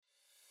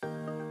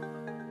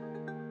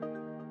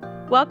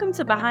Welcome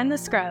to Behind the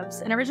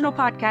Scrubs, an original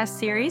podcast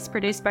series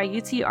produced by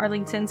UT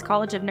Arlington's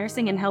College of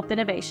Nursing and Health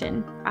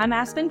Innovation. I'm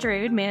Aspen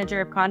Drude, manager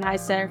of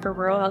Conhigh's Center for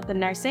Rural Health and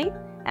Nursing,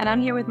 and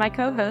I'm here with my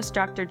co-host,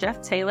 Dr. Jeff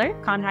Taylor,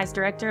 Conhigh's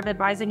Director of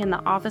Advising in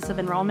the Office of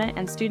Enrollment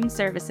and Student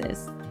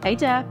Services. Hey,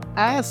 Jeff.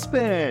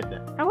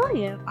 Aspen! How are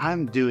you?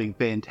 I'm doing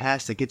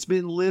fantastic. It's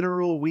been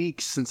literal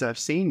weeks since I've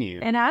seen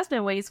you. It has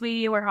been weeks.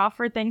 We were off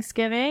for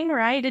Thanksgiving,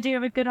 right? Did you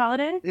have a good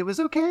holiday? It was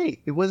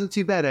okay. It wasn't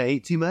too bad. I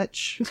ate too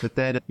much. But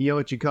then, you know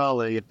what you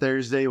call a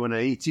Thursday when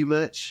I eat too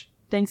much?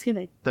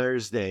 Thanksgiving.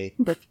 Thursday.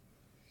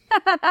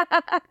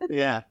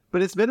 Yeah.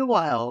 But it's been a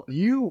while.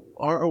 You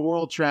are a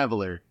world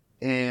traveler,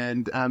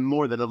 and I'm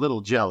more than a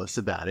little jealous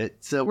about it.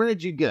 So where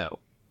did you go?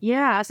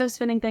 Yeah, so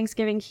spending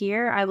Thanksgiving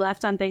here. I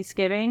left on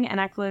Thanksgiving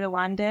and I flew to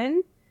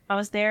London. I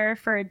was there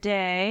for a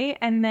day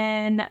and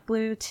then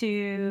flew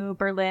to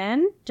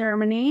Berlin,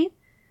 Germany.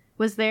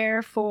 Was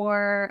there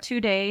for 2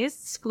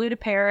 days. Flew to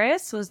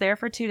Paris. Was there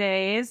for 2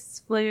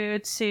 days. Flew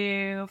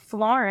to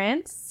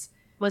Florence.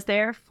 Was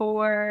there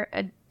for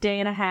a day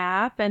and a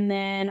half. And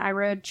then I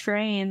rode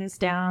trains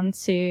down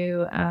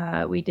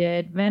to, we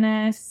did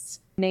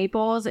Venice,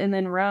 Naples, and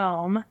then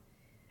Rome.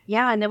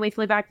 Yeah, and then we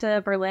flew back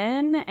to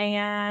Berlin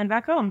and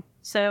back home.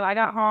 So I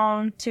got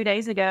home 2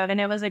 days ago,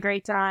 and it was a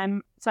great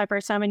time. It's my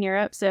first time in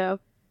Europe, so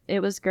it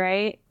was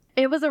great.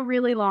 It was a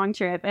really long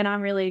trip, and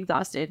I'm really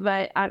exhausted,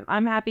 but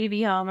I'm happy to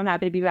be home. I'm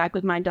happy to be back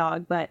with my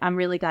dog, but I'm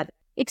really glad to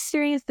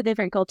experience the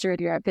different culture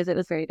of Europe because it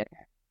was very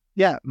different.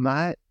 Yeah,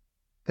 my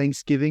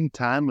Thanksgiving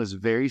time was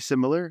very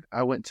similar.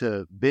 I went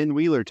to Ben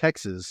Wheeler,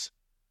 Texas.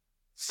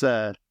 It's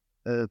a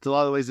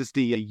lot of ways, it's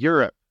the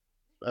Europe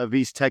of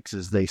East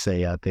Texas, they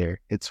say out there.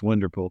 It's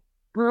wonderful.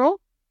 Rural?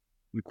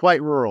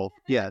 Quite rural,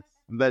 yes.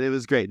 But it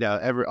was great. Now,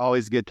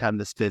 always a good time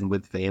to spend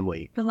with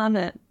family. I love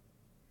it.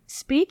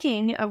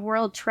 Speaking of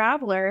world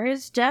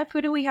travelers, Jeff,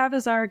 who do we have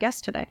as our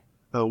guest today?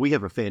 Oh, we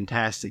have a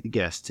fantastic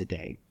guest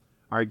today.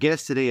 Our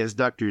guest today is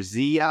Dr.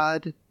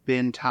 Ziyad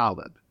Ben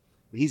Taleb.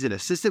 He's an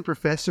assistant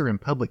professor in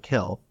public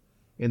health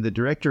and the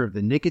director of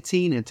the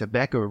Nicotine and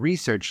Tobacco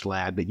Research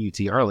Lab at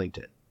UT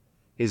Arlington.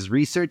 His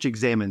research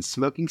examines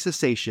smoking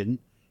cessation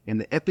and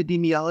the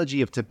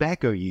epidemiology of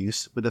tobacco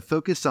use with a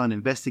focus on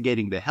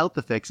investigating the health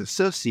effects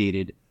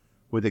associated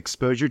with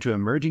exposure to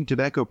emerging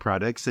tobacco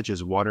products such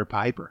as water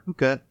pipe or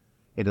hookah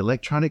and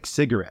electronic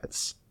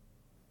cigarettes.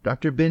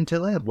 Dr. Ben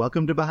Taleb,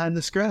 welcome to Behind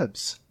the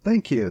Scrubs.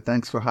 Thank you.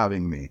 Thanks for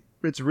having me.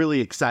 It's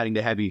really exciting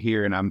to have you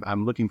here, and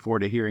I'm looking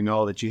forward to hearing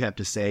all that you have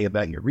to say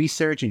about your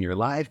research and your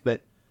life,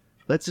 but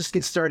let's just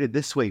get started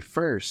this way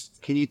first.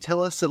 Can you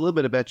tell us a little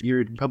bit about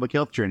your public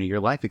health journey,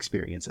 your life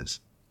experiences?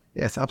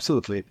 Yes,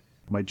 absolutely.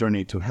 My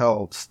journey to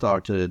health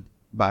started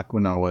back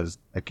when I was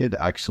a kid,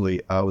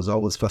 actually. I was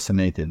always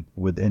fascinated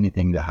with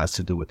anything that has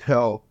to do with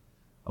health.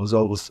 I was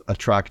always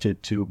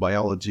attracted to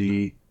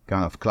biology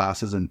kind of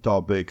classes and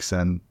topics,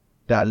 and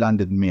that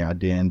landed me at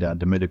the end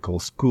at the medical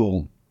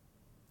school.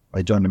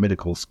 I joined the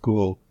medical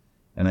school,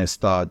 and I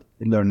started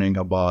learning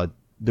about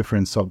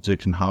different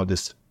subjects and how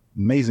this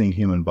amazing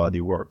human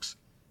body works.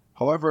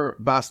 However,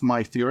 past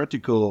my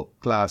theoretical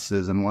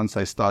classes, and once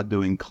I started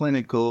doing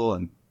clinical,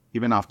 and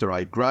even after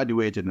I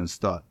graduated and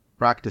started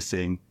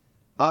practicing,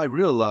 I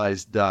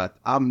realized that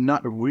I'm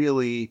not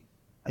really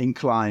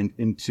inclined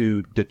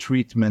into the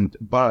treatment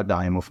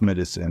paradigm of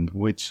medicine,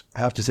 which I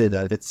have to say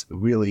that it's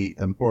really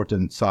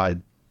important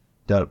side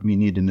that we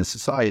need in the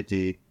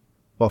society.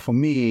 But for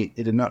me,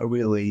 it did not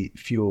really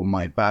fuel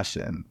my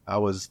passion. I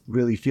was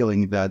really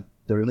feeling that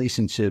the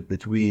relationship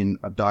between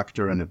a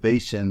doctor and a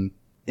patient,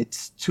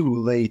 it's too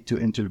late to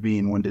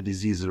intervene when the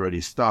disease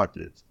already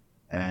started.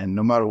 And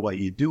no matter what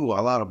you do,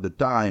 a lot of the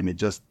time, it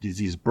just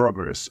disease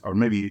progress, or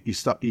maybe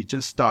you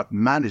just start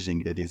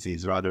managing the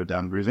disease rather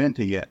than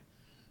preventing it.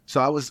 So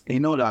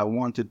that I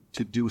wanted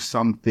to do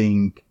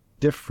something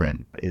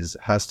different. It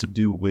has to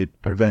do with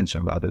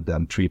prevention rather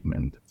than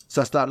treatment.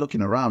 So I started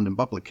looking around in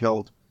public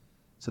health.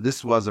 So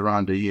this was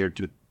around the year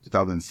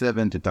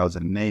 2007,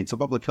 2008. So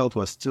public health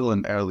was still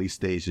in early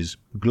stages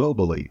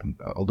globally,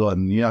 although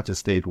in the United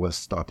States was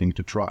starting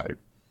to thrive.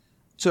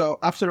 So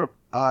after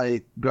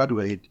I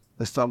graduated,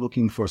 I started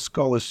looking for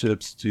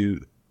scholarships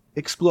to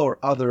explore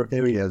other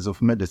areas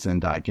of medicine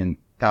that I can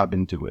tap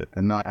into it.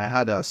 And I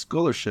had a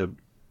scholarship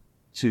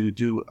to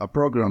do a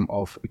program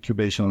of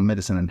occupational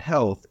medicine and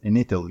health in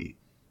Italy.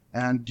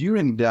 And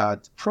during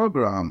that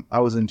program, I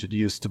was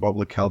introduced to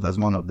public health as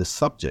one of the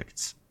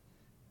subjects.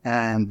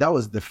 And that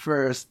was the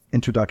first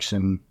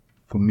introduction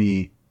for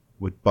me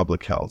with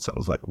public health. So I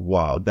was like,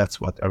 wow,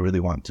 that's what I really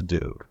want to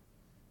do.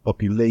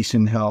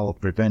 Population health,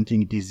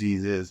 preventing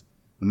diseases,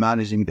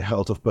 managing the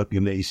health of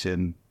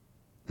population.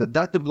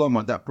 That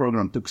diploma, that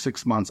program took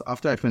 6 months.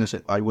 After I finished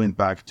it, I went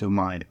back to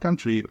my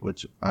country,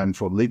 which I'm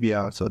from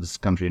Libya. So this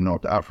country in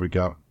North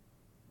Africa.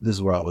 This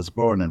is where I was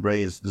born and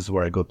raised. This is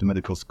where I go to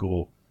medical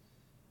school.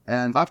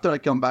 And after I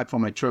come back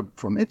from my trip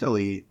from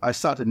Italy, I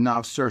started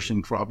now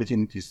searching for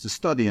opportunities to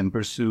study and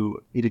pursue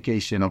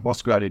education or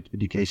postgraduate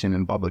education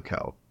in public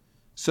health.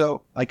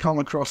 So I come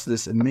across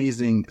this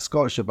amazing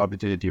scholarship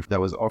opportunity that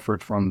was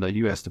offered from the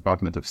U.S.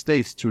 Department of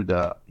State through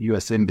the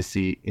U.S.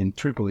 Embassy in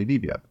Tripoli,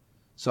 Libya.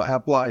 So I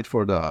applied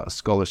for the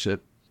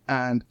scholarship,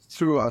 and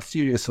through a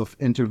series of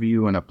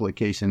interview and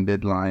application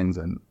deadlines,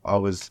 and I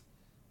was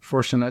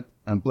fortunate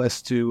and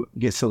blessed to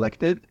get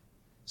selected.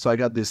 So I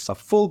got this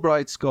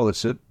Fulbright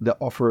scholarship that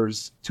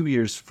offers 2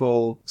 years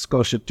full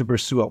scholarship to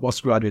pursue a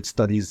postgraduate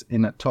studies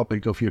in a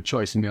topic of your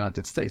choice in the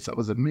United States. I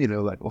was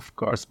immediately like, of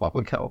course,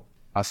 public health.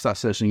 I started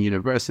searching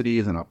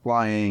universities and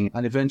applying,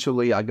 and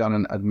eventually I got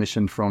an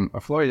admission from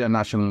a Florida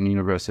National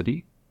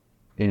University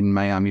in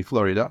Miami,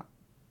 Florida.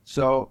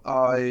 So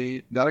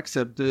I got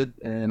accepted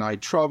and I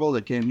traveled.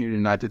 I came here to the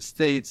United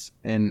States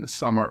in the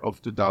summer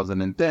of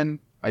 2010.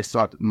 I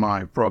started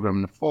my program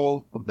in the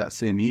fall of that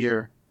same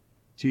year.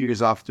 2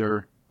 years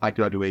after, I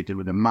graduated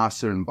with a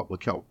master in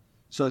public health.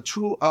 So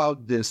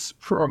throughout this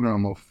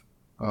program of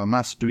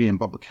master degree in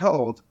public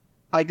health,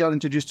 I got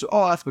introduced to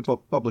all aspects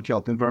of public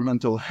health: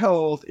 environmental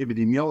health,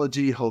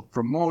 epidemiology, health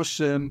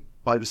promotion,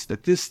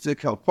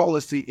 biostatistics, health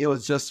policy. It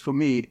was just, for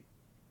me,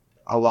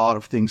 a lot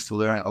of things to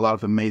learn, a lot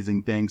of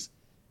amazing things.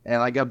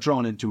 And I got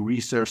drawn into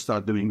research,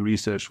 started doing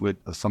research with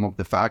some of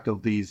the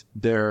faculties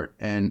there.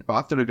 And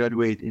after I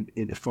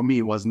graduated, for me,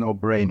 it was no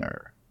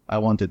brainer. I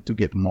wanted to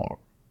get more.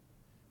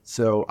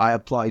 So I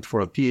applied for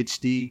a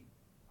PhD.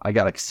 I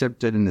got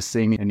accepted in the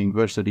same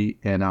university,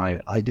 and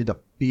I did a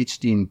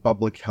PhD in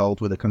public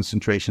health with a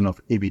concentration of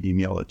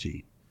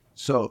epidemiology.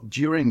 So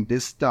during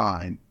this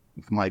time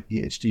of my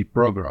PhD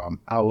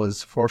program, I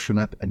was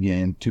fortunate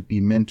again to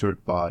be mentored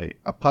by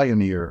a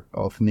pioneer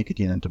of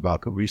nicotine and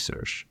tobacco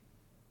research,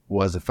 who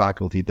was a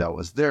faculty that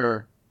was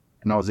there,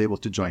 and I was able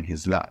to join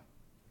his lab.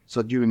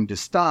 So during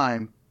this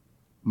time,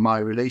 my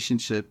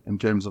relationship in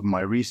terms of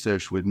my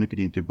research with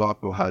nicotine and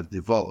tobacco has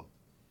developed.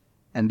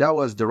 And that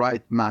was the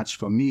right match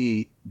for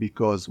me,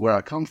 because where I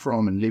come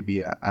from in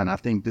Libya, and I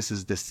think this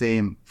is the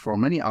same for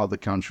many other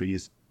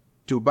countries,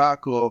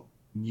 tobacco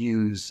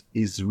use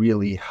is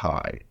really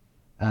high.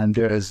 And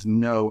there is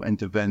no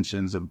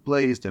interventions in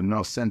place, there are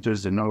no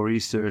centers, there are no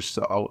research.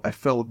 So I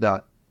felt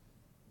that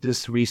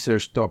this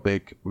research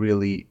topic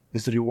really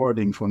is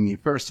rewarding for me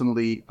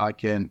personally. I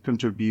can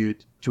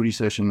contribute to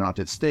research in the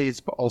United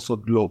States, but also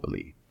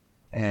globally.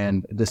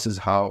 And this is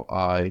how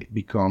I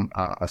become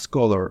a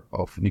scholar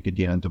of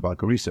nicotine and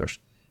tobacco research.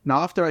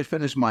 Now, after I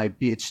finished my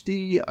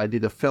PhD, I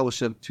did a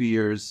fellowship, 2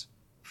 years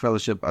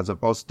fellowship as a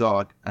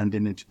postdoc. And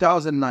then in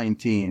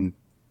 2019,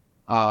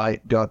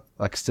 I got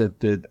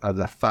accepted as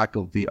a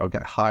faculty, or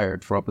got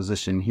hired for a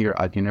position here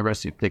at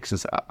University of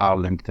Texas at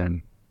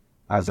Arlington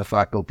as a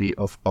faculty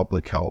of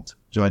public health,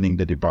 joining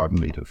the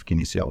Department of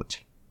Kinesiology.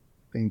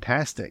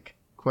 Fantastic.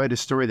 Quite a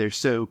story there.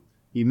 So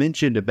you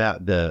mentioned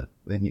about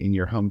in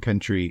your home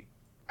country,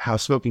 how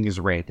smoking is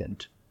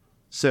rampant.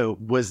 So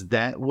was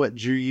that what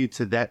drew you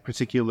to that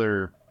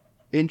particular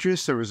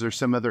interest, or was there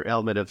some other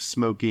element of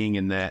smoking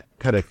and that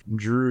kind of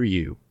drew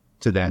you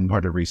to that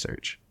part of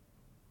research?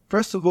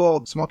 First of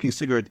all, smoking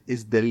cigarette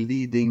is the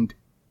leading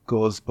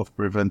cause of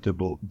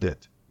preventable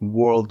death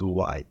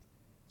worldwide.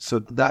 So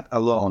that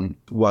alone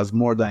was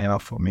more than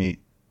enough for me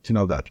to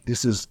know that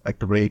this is a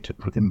great,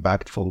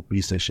 impactful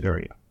research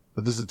area.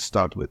 But this is to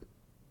start with.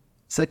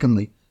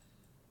 Secondly,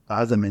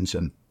 as I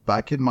mentioned,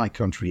 back in my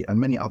country and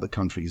many other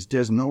countries,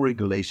 there's no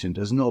regulation,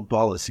 there's no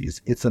policies.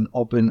 It's an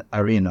open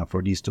arena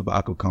for these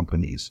tobacco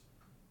companies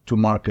to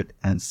market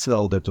and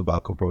sell their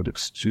tobacco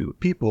products to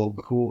people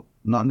who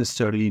not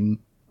necessarily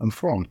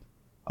informed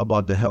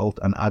about the health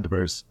and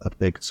adverse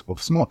effects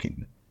of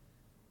smoking.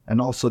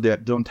 And also they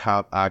don't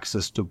have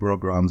access to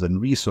programs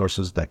and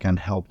resources that can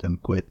help them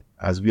quit.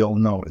 As we all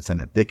know, it's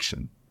an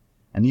addiction.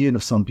 And even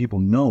if some people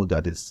know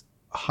that it's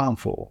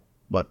harmful,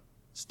 but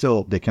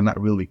still they cannot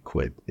really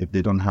quit if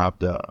they don't have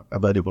the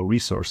available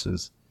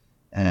resources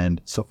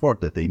and support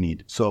that they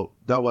need. So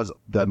that was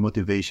the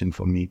motivation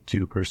for me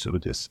to pursue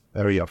this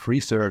area of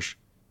research,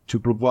 to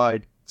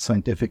provide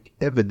scientific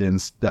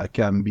evidence that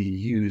can be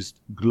used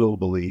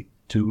globally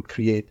to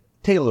create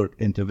tailored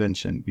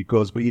intervention,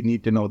 because we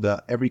need to know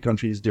that every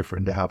country is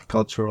different. They have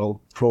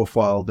cultural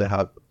profile, they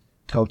have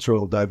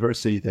cultural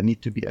diversity that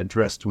need to be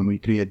addressed when we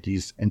create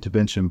these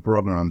intervention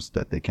programs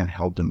that they can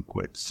help them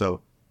quit.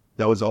 So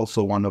that was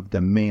also one of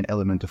the main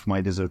elements of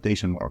my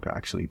dissertation work,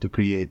 actually, to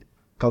create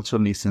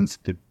culturally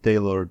sensitive,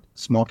 tailored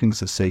smoking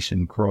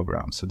cessation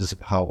programs. So this is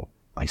how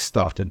I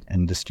started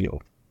in this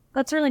field.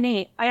 That's really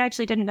neat. I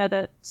actually didn't know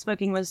that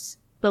smoking was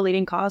the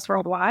leading cause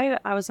worldwide.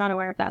 I was not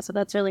aware of that. So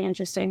that's really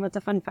interesting. That's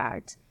a fun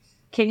fact.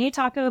 Can you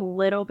talk a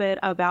little bit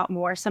about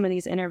more some of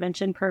these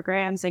intervention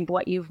programs and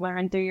what you've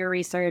learned through your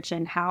research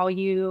and how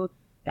you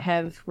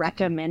have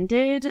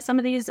recommended some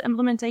of these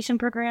implementation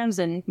programs,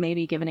 and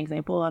maybe give an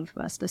example of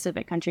a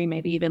specific country,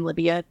 maybe even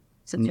Libya,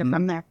 since you're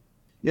from there?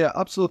 Yeah,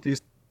 absolutely.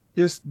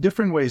 There's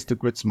different ways to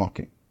quit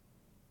smoking.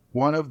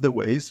 One of the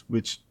ways,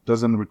 which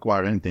doesn't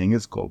require anything,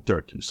 is called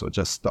dirty, so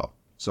just stop.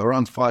 So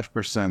around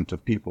 5%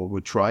 of people who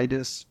try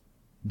this,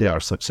 they are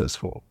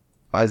successful.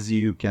 As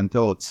you can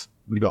tell, it's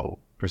low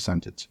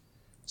percentage.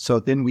 So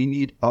then we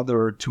need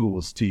other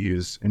tools to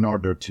use in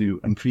order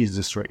to increase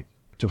this rate.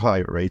 to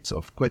higher rates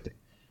of quitting.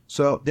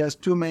 So there's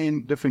two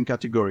main different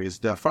categories,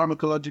 the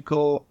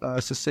pharmacological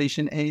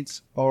cessation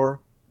aids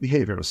or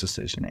behavioral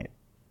cessation aid.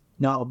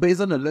 Now,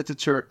 based on the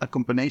literature, a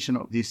combination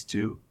of these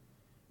two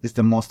is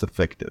the most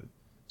effective.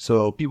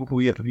 So people who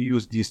have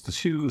used these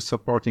two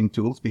supporting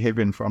tools,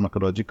 behavior and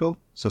pharmacological,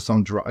 so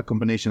a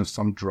combination of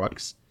some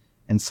drugs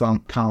and some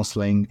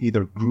counseling,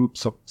 either group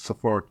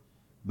support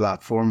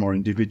platform or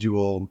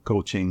individual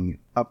coaching,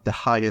 up the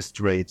highest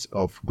rates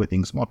of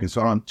quitting smoking.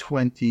 So around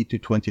 20 to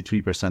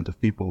 23%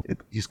 of people,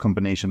 this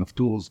combination of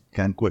tools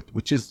can quit,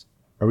 which is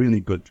a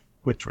really good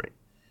quit rate.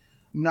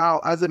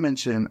 Now, as I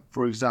mentioned,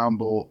 for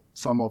example,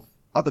 some of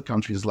other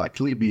countries like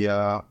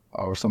Libya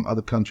or some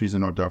other countries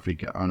in North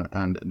Africa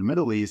and in the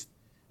Middle East,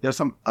 there are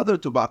some other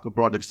tobacco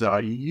products that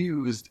are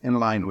used in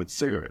line with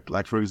cigarette,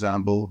 like, for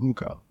example,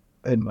 hookah.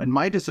 In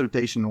my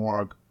dissertation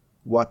work,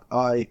 what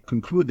I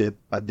concluded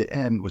at the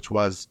end, which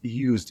was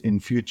used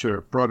in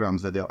future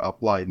programs that are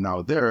applied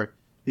now there,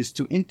 is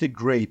to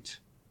integrate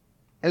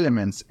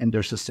elements in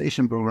their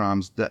cessation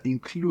programs that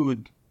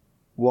include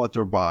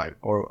water bag,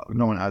 or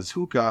known as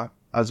hookah,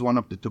 as one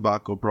of the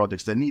tobacco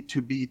products that need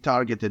to be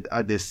targeted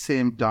at the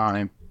same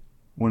time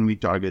when we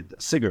target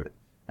cigarette.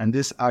 And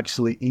this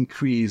actually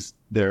increased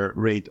their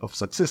rate of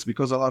success,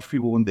 because a lot of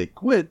people, when they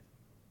quit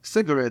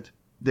cigarette,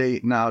 they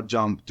now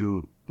jump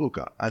to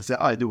hookah. I say,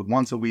 I do it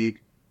once a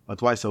week or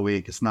twice a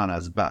week, it's not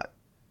as bad.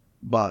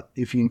 But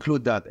if you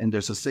include that in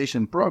their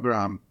cessation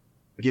program,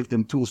 give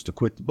them tools to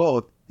quit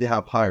both, they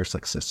have higher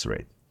success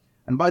rate.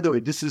 And by the way,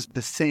 this is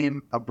the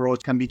same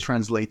approach can be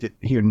translated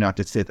here in the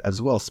United States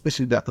as well,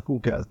 especially that the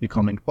hookah is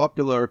becoming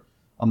popular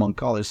among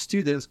college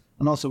students.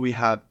 And also we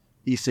have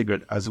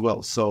e-cigarette as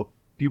well. So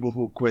people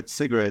who quit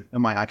cigarette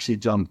might actually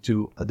jump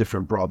to a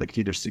different product,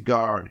 either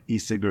cigar,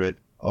 e-cigarette,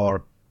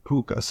 or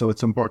hookah. So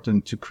it's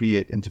important to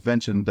create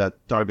intervention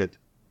that target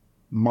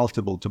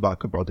multiple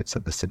tobacco products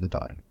at the same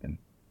time.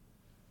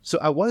 So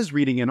I was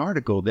reading an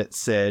article that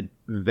said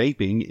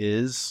vaping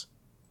is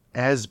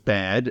as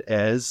bad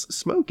as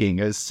smoking,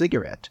 as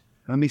cigarette.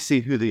 Let me see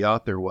who the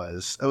author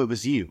was. Oh, it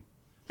was you.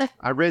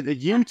 I read that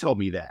you told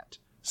me that.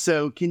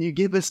 So can you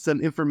give us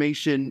some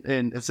information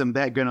and some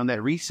background on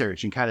that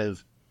research and kind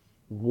of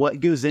what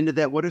goes into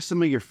that? What are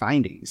some of your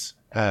findings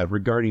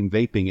regarding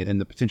vaping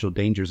and the potential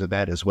dangers of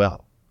that as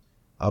well?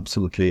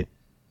 Absolutely.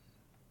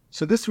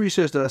 So this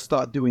research that I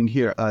started doing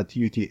here at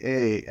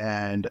UTA,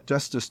 and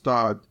just to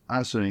start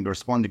answering or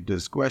responding to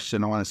this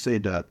question, I want to say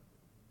that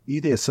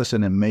UTA is such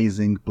an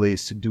amazing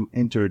place to do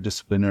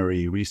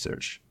interdisciplinary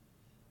research.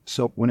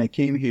 So when I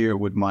came here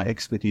with my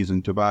expertise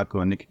in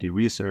tobacco and nicotine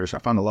research, I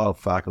found a lot of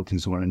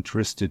faculties who were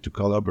interested to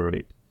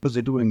collaborate because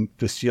they're doing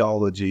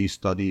physiology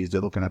studies,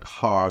 they're looking at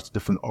hearts,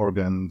 different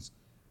organs,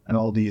 and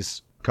all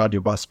these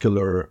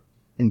cardiovascular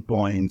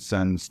endpoints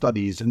and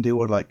studies. And they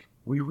were like,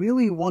 we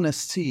really want to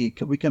see,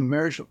 we can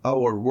merge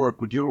our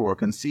work with your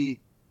work and see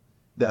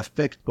the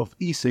effect of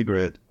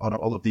e-cigarette on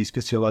all of these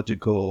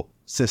physiological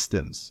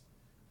systems.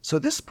 So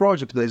this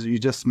project, as you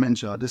just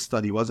mentioned, this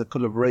study was a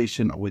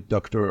collaboration with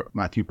Dr.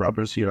 Matthew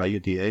Probers here at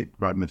UTA,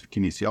 Department of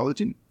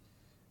Kinesiology.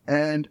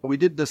 And we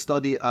did the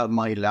study at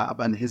my lab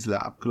and his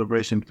lab,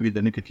 collaboration between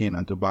the Nicotine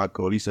and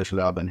Tobacco Research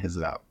Lab and his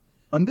lab.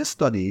 On this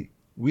study,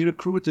 we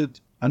recruited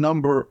a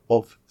number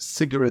of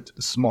cigarette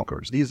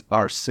smokers. These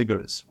are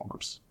cigarette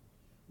smokers.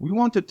 We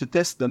wanted to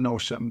test the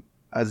notion,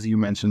 as you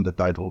mentioned the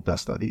title of that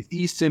study,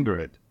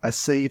 e-cigarette, a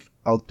safe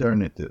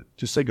alternative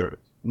to cigarette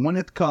when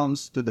it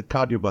comes to the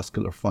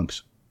cardiovascular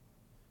function.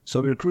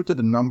 So we recruited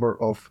a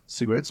number of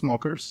cigarette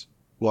smokers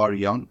who are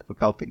young,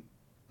 healthy,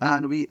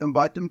 and we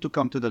invite them to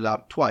come to the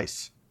lab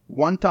twice.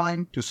 One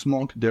time to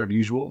smoke their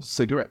usual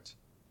cigarette,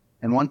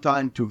 and one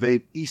time to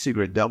vape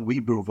e-cigarette that we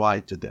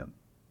provide to them.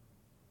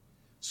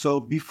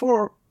 So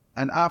before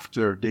and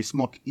after they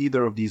smoke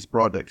either of these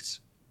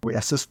products, we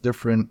assess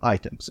different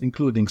items,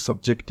 including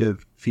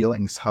subjective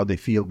feelings, how they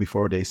feel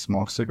before they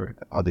smoke cigarette,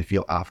 how they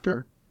feel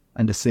after,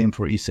 and the same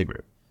for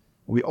e-cigarette.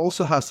 We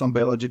also have some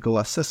biological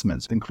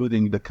assessments,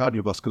 including the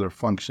cardiovascular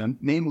function.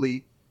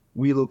 Namely,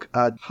 we look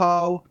at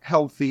how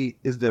healthy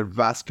is their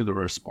vascular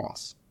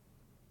response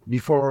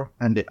before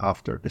and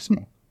after they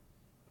smoke.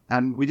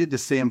 And we did the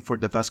same for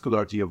the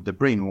vascularity of the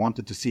brain. We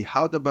wanted to see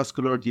how the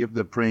vascularity of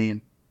the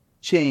brain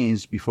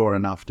changed before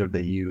and after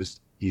they used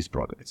these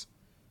products.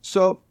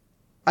 So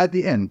at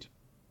the end,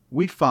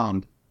 we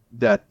found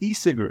that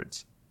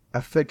e-cigarettes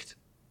affect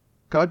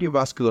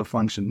cardiovascular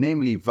function,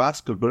 namely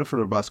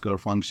peripheral vascular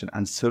function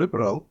and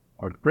cerebral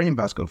or brain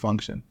vascular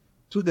function,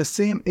 to the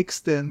same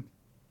extent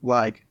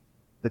like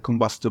the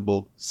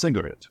combustible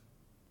cigarette.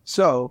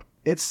 So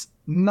it's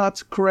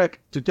not correct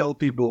to tell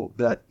people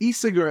that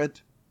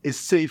e-cigarette is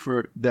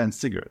safer than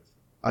cigarette,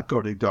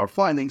 according to our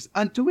findings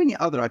and to any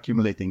other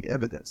accumulating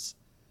evidence.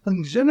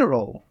 In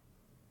general,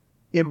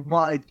 it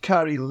might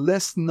carry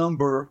less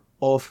number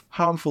of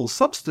harmful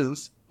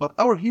substance, but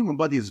our human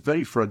body is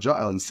very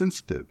fragile and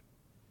sensitive.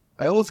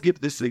 I always give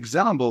this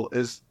example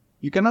is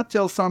you cannot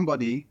tell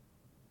somebody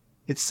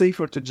it's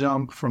safer to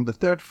jump from the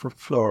third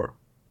floor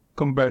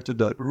compared to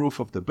the roof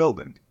of the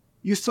building.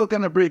 You're still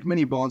going to break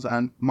many bones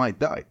and might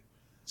die.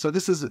 So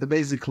this is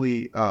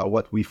basically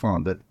what we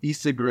found, that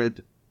e-cigarette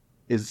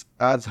is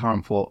as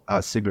harmful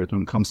as cigarette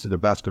when it comes to the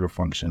vascular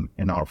function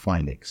in our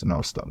findings, in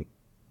our study.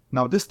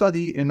 Now, this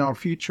study, in our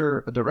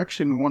future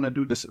direction, we want to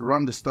do this,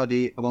 run the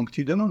study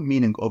longitudinal,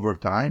 meaning over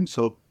time.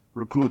 So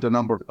recruit a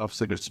number of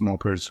cigarette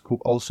smokers who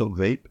also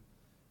vape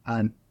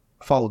and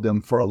follow them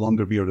for a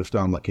longer period of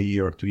time, like a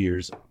year or 2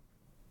 years.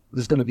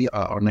 This is going to be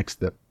our next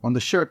step. On the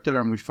short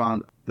term, we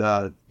found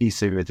that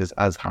e-cigarette is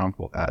as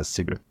harmful as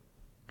cigarette.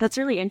 That's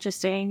really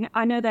interesting.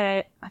 I know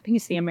that, I think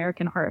it's the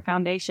American Heart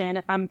Foundation,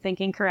 if I'm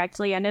thinking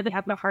correctly. I know they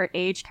have the heart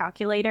age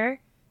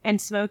calculator,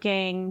 and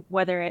smoking,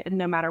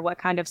 no matter what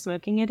kind of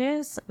smoking it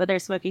is, whether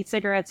it's smoking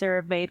cigarettes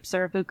or vapes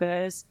or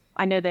hookahs,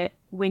 I know that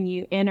when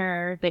you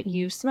enter that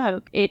you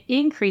smoke, it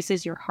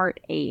increases your heart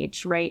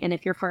age, right? And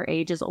if your heart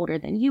age is older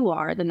than you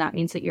are, then that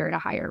means that you're at a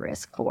higher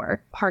risk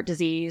for heart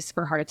disease,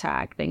 for heart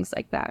attack, things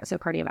like that. So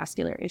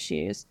cardiovascular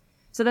issues.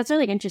 So that's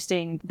really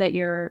interesting that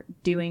you're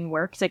doing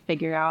work to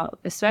figure out,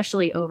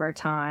 especially over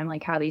time,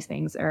 like how these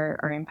things are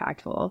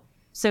impactful.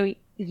 So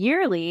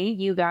yearly,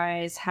 you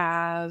guys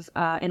have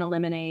an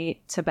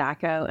Eliminate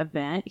Tobacco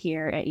event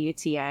here at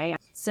UTA.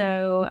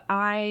 So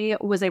I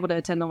was able to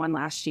attend the one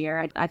last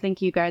year. I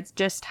think you guys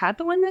just had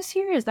the one this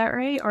year. Is that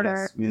right?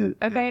 Yes,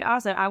 Okay,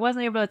 awesome. I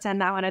wasn't able to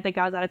attend that one. I think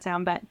I was out of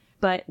town,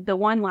 but the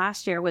one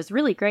last year was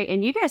really great.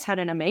 And you guys had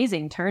an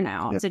amazing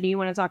turnout. So do you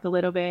want to talk a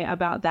little bit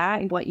about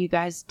that and what you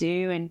guys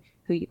do and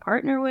who you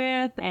partner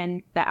with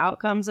and the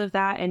outcomes of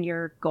that and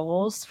your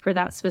goals for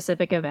that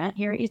specific event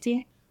here at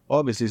UTA?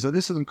 Obviously, so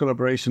this is in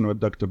collaboration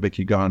with Dr.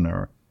 Becky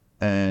Garner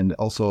and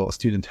also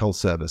Student Health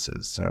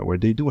Services, where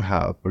they do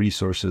have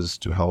resources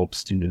to help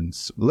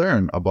students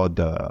learn about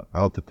the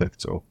health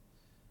effects of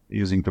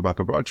using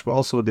tobacco products, but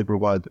also they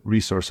provide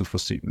resources for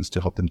students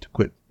to help them to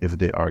quit if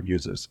they are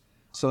users.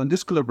 So in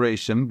this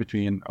collaboration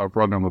between our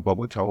program of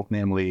public health,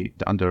 namely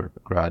the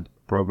undergrad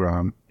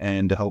program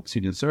and the Health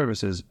Student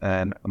Services,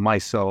 and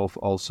myself,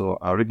 also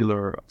a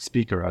regular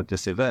speaker at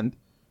this event,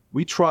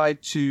 we try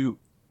to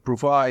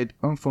provide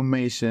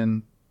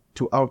information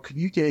to our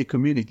UTA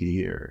community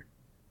here,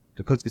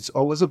 because it's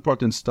always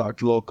important to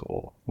start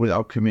local with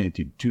our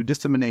community, to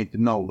disseminate the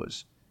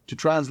knowledge, to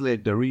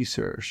translate the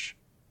research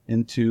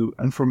into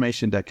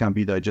information that can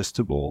be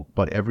digestible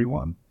by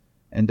everyone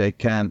and that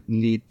can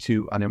lead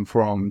to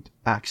uninformed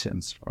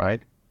actions,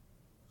 right?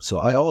 So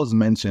I always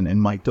mention in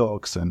my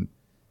talks and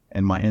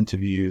my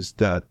interviews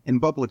that in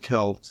public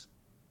health,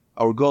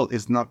 our goal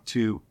is not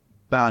to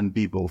ban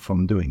people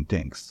from doing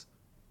things,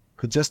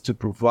 but just to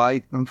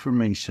provide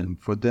information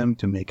for them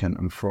to make an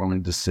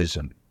informed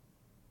decision.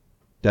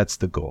 That's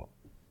the goal.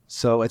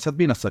 So it's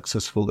been a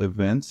successful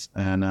event,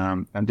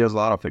 and there's a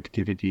lot of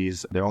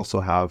activities. They also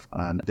have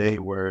a day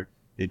where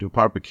they do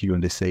barbecue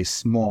and they say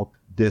smoke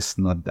this,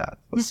 not that.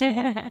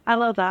 I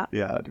love that.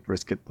 Yeah, the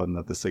brisket, but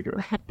not the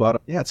cigarette.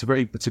 But yeah, it's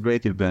a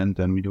great event,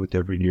 and we do it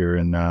every year,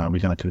 and we're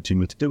gonna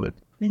continue to do it.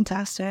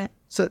 Fantastic.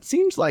 So it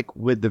seems like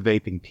with the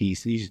vaping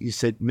piece, you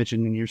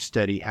mentioned in your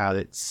study how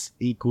it's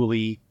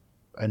equally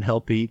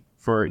unhealthy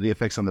for the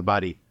effects on the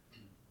body.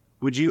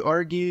 Would you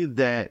argue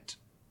that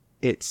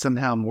it's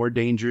somehow more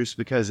dangerous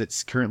because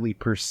it's currently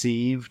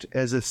perceived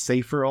as a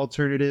safer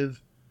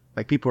alternative?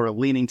 Like people are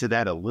leaning to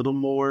that a little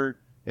more,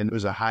 and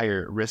there's a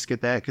higher risk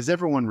at that? Because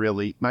everyone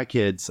really, my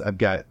kids, I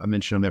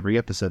mention them every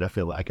episode, I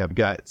feel like. I've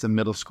got some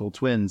middle school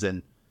twins,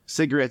 and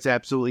cigarettes,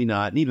 absolutely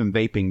not. And even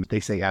vaping, they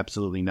say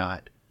absolutely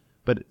not.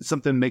 But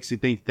something makes you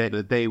think that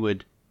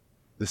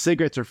the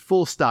cigarettes are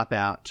full stop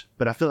out.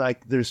 But I feel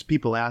like there's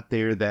people out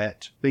there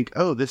that think,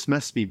 oh, this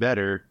must be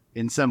better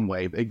in some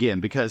way.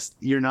 Again, because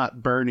you're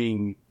not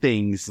burning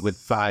things with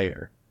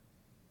fire,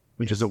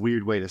 which is a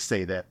weird way to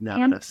say that.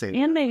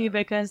 And maybe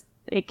because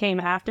it came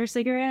after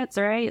cigarettes,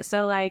 right?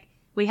 So like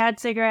we had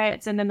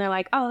cigarettes and then they're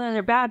like, oh,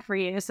 they're bad for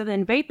you. So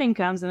then vaping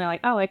comes and they're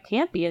like, oh, it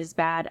can't be as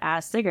bad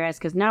as cigarettes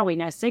because now we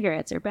know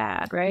cigarettes are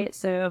bad, right?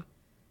 So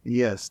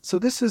yes. So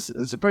this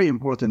is a very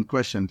important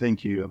question.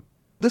 Thank you.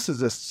 This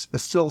is a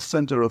still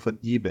center of a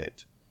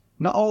debate,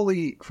 not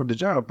only for the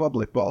general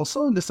public, but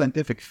also in the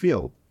scientific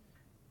field.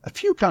 A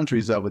few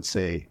countries, I would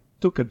say,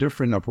 took a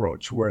different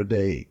approach where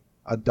they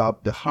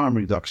adopt the harm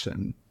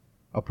reduction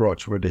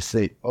approach, where they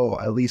say, oh,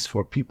 at least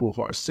for people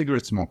who are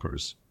cigarette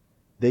smokers,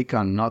 they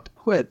cannot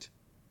quit.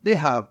 They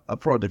have a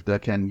product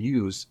that can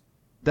use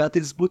that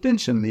is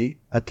potentially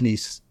at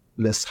least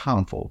less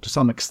harmful to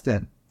some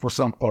extent for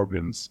some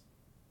organs.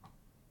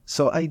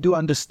 So I do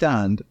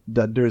understand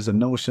that there's a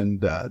notion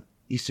that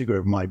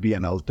e-cigarette might be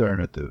an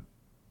alternative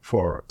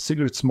for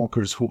cigarette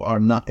smokers who are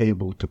not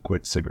able to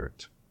quit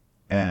cigarette.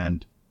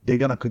 And they're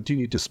going to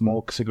continue to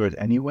smoke cigarette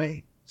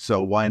anyway,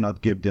 so why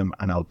not give them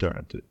an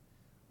alternative?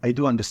 I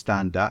do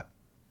understand that,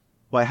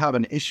 but I have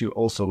an issue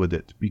also with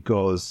it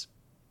because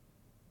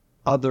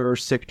other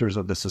sectors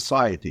of the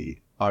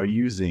society are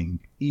using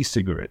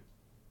e-cigarette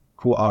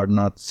who are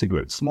not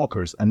cigarette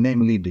smokers, and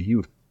namely the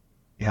youth.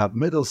 We have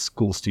middle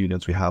school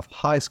students, we have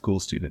high school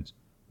students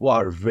who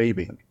are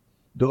vaping.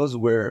 Those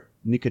were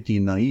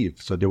nicotine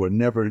naive, so they were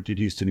never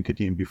introduced to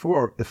nicotine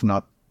before, if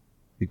not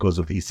because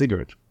of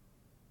e-cigarette.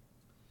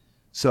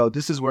 So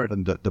this is where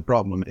the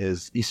problem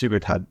is.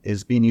 E-cigarette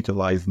is being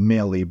utilized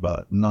mainly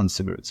by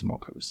non-cigarette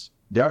smokers.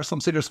 There are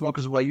some cigarette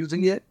smokers who are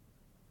using it,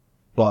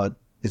 but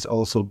it's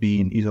also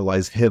being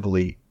utilized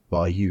heavily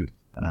by youth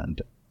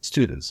and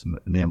students,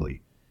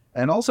 namely.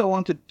 And also I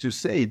wanted to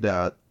say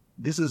that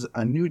this is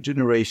a new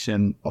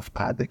generation of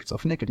addicts,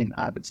 of nicotine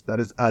addicts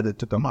that is added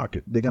to the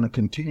market. They're going to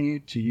continue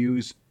to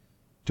use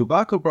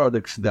tobacco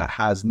products that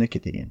has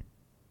nicotine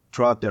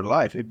throughout their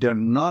life if they're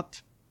not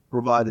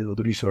provided with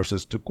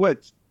resources to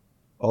quit,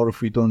 or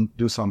if we don't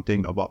do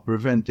something about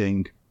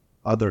preventing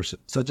others.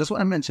 So just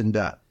want to mention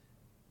that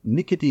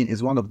nicotine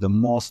is one of the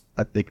most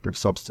addictive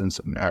substances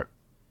on earth.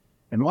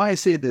 And why I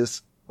say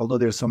this, although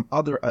there's some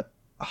other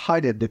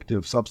highly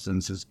addictive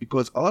substances,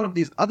 because a lot of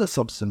these other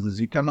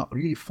substances, you cannot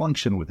really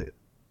function with it.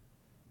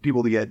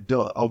 People get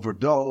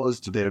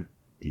overdosed,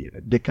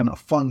 they cannot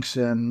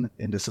function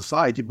in the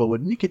society, but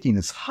with nicotine,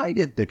 it's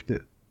highly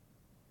addictive.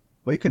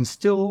 But you can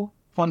still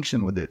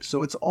function with it.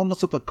 So it's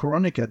almost like a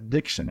chronic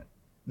addiction.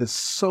 It's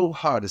so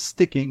hard, it's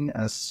sticking,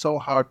 and it's so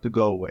hard to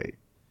go away.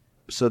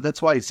 So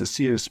that's why it's a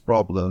serious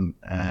problem,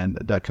 and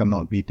that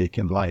cannot be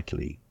taken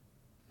lightly.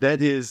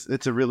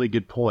 It's a really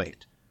good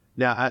point.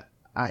 Now,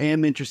 I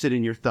am interested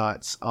in your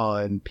thoughts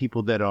on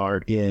people that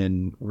are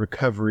in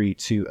recovery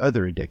to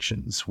other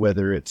addictions,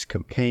 whether it's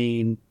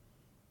cocaine,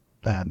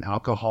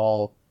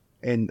 alcohol,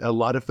 and a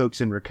lot of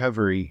folks in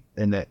recovery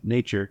in that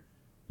nature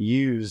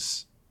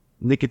use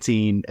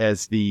nicotine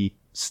as the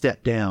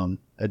step down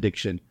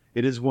addiction.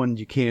 It is one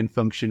you can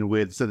function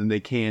with so that they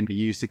can be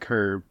used to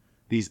curb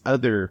these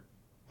other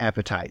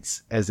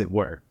appetites, as it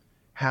were.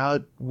 How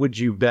would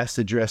you best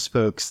address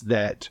folks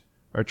that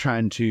are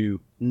trying to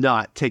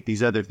not take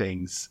these other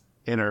things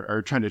and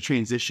are trying to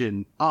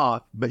transition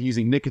off, but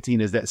using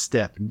nicotine as that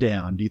step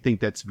down? Do you think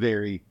that's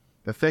very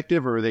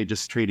effective, or are they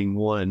just trading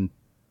one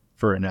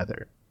for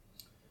another?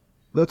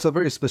 That's a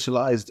very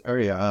specialized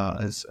area,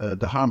 is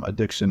the harm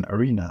addiction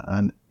arena.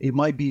 And it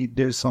might be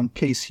there's some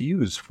case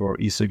use for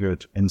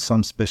e-cigarette in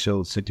some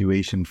special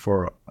situation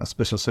for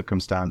special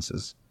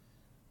circumstances.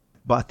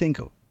 But I think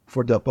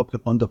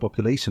on the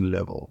population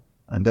level,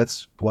 and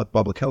that's what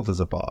public health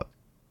is about,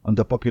 on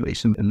the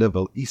population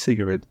level,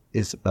 e-cigarette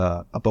is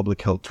a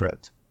public health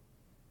threat.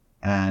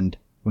 And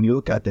when you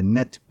look at the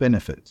net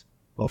benefit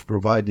of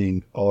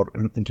providing or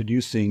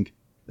introducing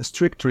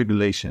strict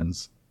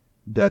regulations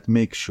that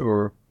make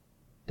sure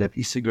that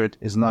e-cigarette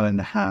is not in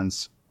the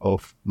hands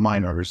of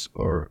minors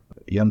or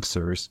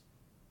youngsters,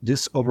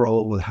 this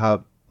overall will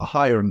have a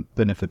higher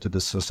benefit to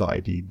the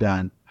society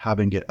than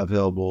having it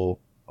available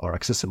or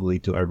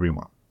accessibly to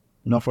everyone.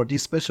 Now, for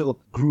these special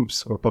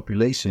groups or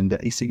population,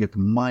 the e-cigarette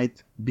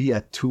might be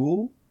a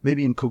tool,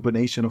 maybe in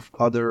combination of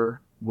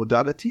other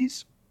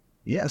modalities.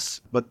 Yes,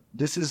 but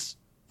this is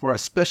for a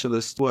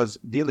specialist who is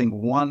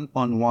dealing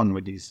one-on-one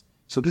with these.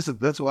 So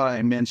that's why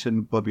I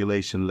mentioned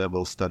population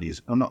level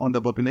studies. On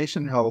the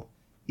population health,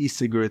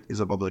 e-cigarette is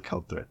a public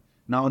health threat.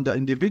 Now, on the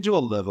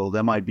individual level,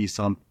 there might be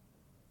some,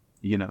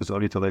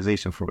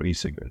 utilization for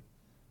e-cigarette.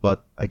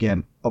 But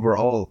again,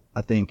 overall,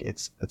 I think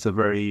it's a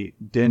very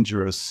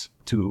dangerous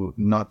to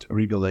not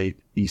regulate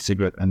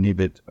e-cigarette and leave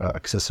it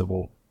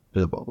accessible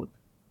to the public.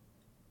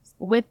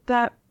 With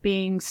that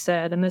being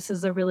said, and this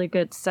is a really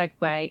good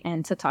segue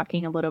into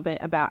talking a little bit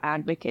about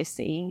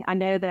advocacy, I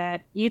know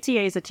that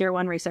UTA is a Tier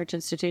 1 research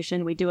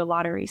institution. We do a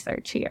lot of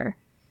research here,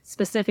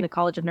 specifically the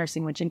College of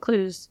Nursing, which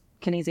includes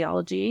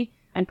kinesiology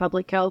and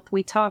public health.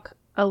 We talk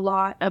a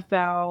lot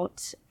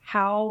about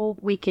how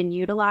we can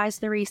utilize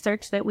the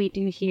research that we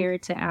do here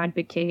to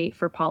advocate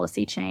for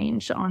policy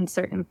change on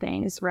certain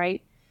things,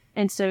 right?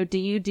 And so do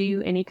you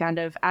do any kind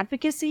of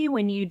advocacy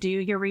when you do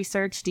your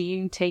research? Do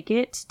you take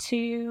it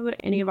to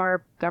any of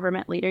our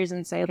government leaders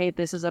and say, okay,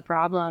 this is a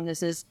problem.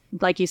 This is,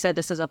 like you said,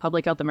 this is a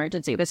public health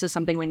emergency. This is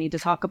something we need to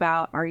talk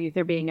about. Our youth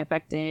are being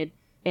affected.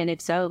 And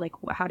if so, like,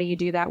 how do you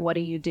do that? What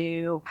do you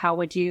do? How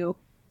would you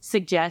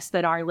suggest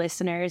that our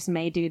listeners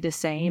may do the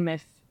same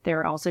if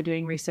they're also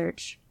doing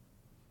research?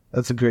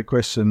 That's a great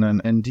question.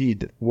 And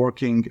indeed,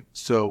 working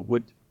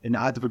in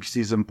advocacy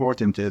is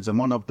important. It's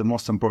one of the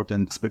most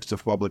important aspects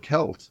of public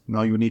health.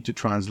 Now you need to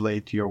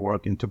translate your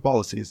work into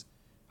policies.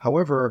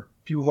 However,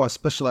 people who are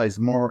specialized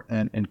more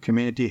in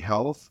community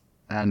health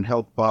and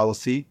health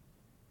policy,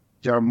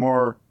 they are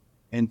more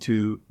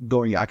into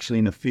going actually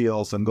in the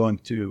fields and going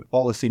to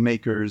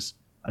policymakers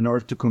in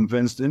order to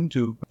convince them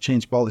to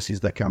change policies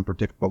that can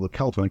protect public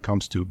health when it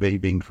comes to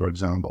vaping, for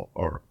example,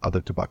 or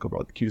other tobacco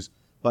product use.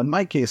 But in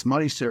my case, my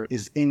research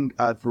is aimed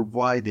at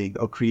providing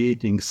or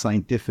creating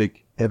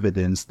scientific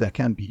evidence that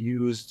can be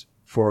used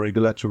for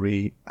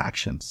regulatory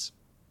actions.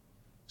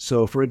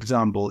 So, for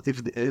example,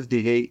 if the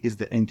FDA is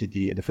the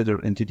entity, the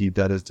federal entity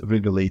that is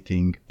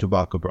regulating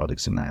tobacco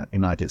products in the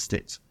United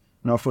States.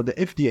 Now, for the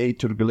FDA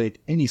to regulate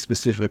any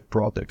specific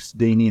products,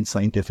 they need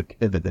scientific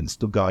evidence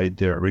to guide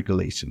their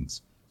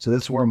regulations. So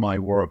that's where my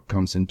work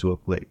comes into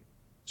play.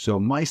 So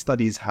my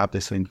studies have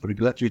this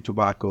regulatory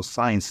tobacco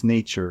science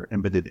nature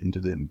embedded into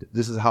them.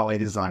 This is how I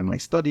design my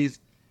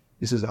studies.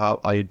 This is how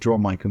I draw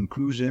my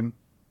conclusion.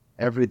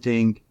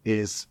 Everything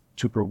is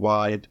to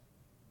provide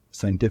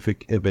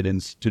scientific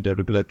evidence to the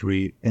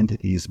regulatory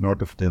entities in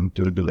order for them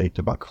to regulate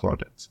tobacco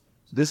products.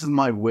 So this is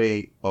my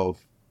way of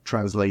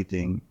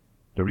translating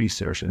the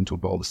research into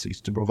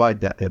policies to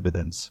provide that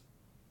evidence,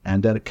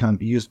 and that it can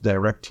be used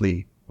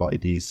directly by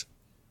these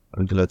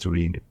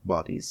regulatory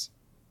bodies.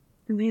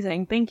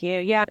 Amazing. Thank you.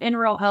 Yeah. In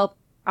rural health,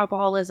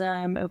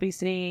 alcoholism,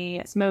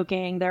 obesity,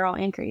 smoking, they're all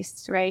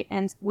increased, right?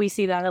 And we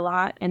see that a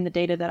lot in the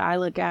data that I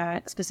look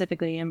at,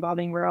 specifically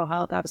involving rural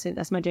health. Obviously,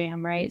 that's my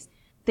jam, right?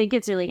 I think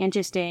it's really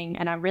interesting,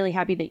 and I'm really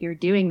happy that you're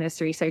doing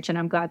this research, and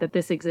I'm glad that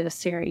this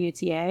exists here at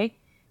UTA.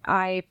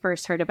 I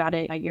first heard about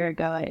it a year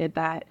ago at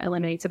that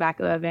Eliminate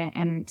Tobacco event,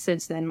 and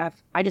since then,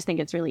 I just think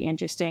it's really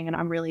interesting, and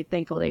I'm really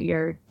thankful that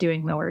you're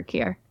doing the work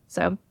here.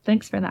 So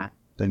thanks for that.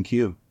 Thank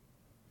you.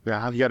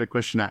 Yeah, I've got a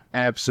question I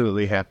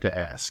absolutely have to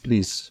ask.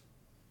 Please.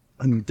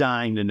 I'm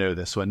dying to know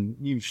this one.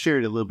 You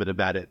shared a little bit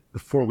about it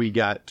before we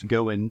got to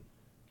going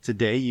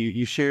today.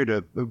 You shared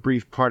a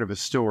brief part of a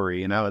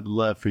story, and I would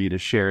love for you to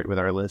share it with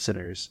our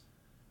listeners.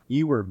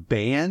 You were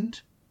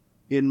banned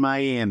in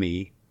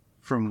Miami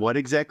from what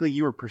exactly?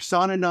 You were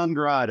persona non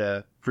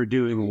grata for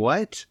doing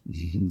what?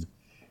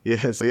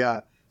 Yes,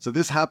 yeah. So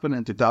this happened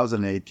in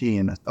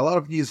 2018. A lot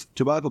of these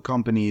tobacco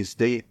companies,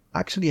 they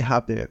actually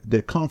have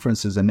their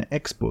conferences and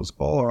expos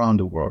all around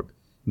the world,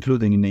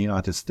 including in the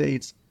United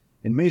States,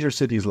 in major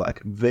cities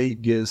like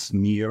Vegas,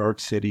 New York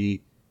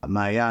City,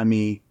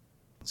 Miami.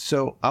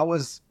 So I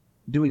was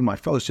doing my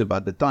fellowship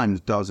at the time,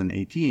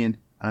 2018,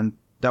 and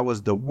that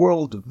was the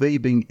World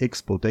Vaping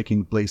Expo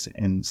taking place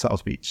in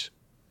South Beach.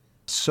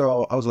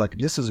 So I was like,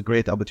 this is a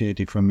great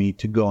opportunity for me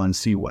to go and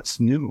see what's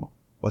new,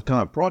 what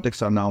kind of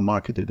products are now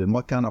marketed, and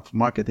what kind of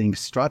marketing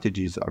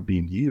strategies are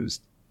being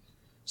used.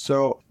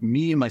 So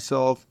me,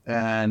 myself,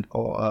 and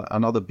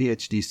another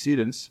PhD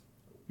students,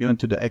 we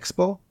went to the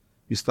expo,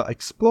 we started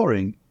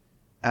exploring,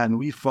 and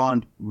we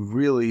found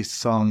really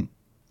some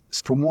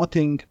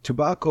promoting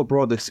tobacco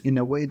products in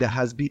a way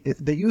that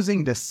they're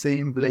using the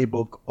same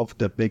playbook of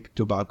the big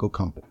tobacco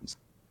companies.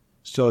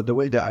 So the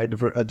way they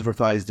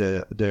advertise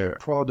their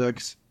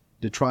products,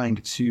 they're trying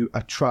to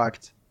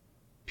attract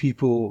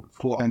people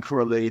who can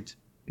correlate,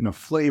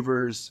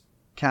 flavors,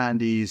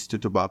 candies to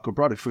tobacco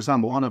products. For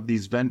example, one of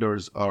these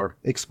vendors are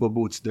expo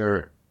booths.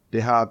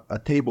 They have a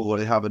table where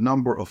they have a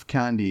number of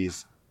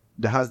candies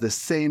that has the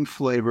same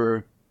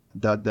flavor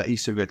that the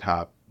e-cigarette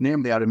have.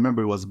 Namely, I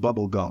remember it was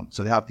bubble gum.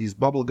 So they have these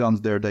bubble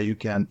gums there that you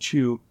can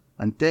chew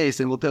and taste,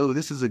 and will tell you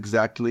this is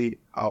exactly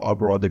how our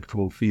product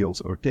will feel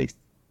or taste.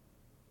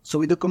 So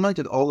we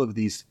documented all of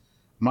these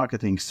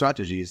marketing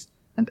strategies.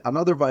 And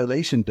another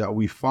violation that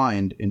we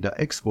find in the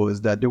expo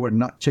is that they were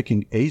not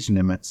checking age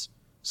limits.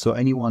 So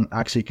anyone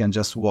actually can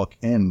just walk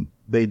in,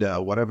 pay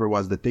whatever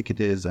was the ticket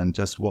is, and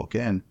just walk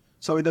in.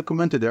 So we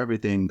documented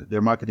everything,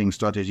 their marketing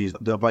strategies,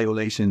 the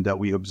violation that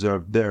we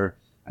observed there.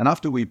 And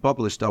after we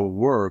published our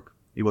work,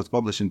 it was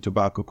published in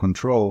Tobacco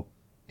Control.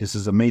 This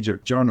is a major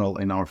journal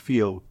in our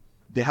field.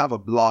 They have a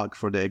blog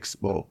for the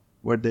expo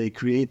where they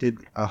created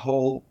a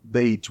whole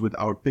page with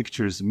our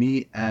pictures,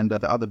 me and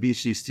the other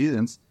PhD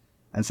students,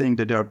 and saying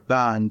that they're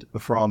banned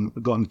from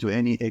going to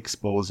any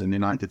expos in the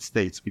United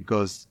States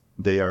because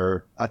they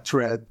are a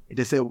threat.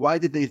 They say, why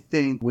did they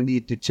think we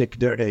need to check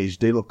their age?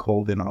 They look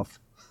old enough.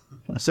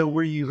 So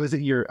was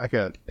it like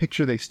a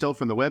picture they stole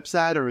from the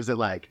website, or is it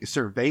like a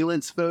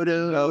surveillance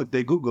photo? No,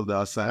 they Googled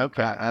us.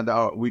 Okay. And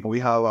we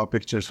have our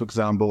pictures, for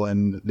example,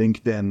 in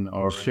LinkedIn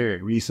or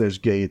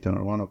ResearchGate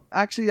or one of.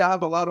 Actually, I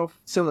have a lot of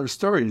similar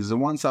stories.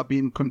 Once I've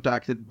been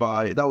contacted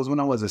that was when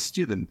I was a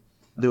student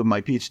doing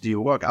my PhD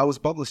work. I was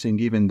publishing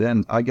even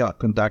then. I got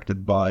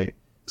contacted by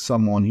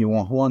someone who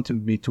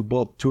wanted me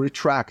to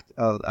retract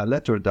a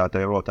letter that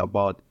I wrote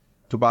about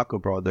tobacco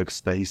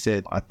products that he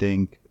said, I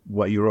think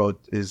what you wrote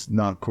is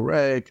not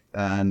correct,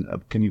 and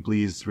can you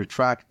please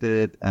retract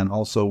it? And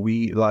also,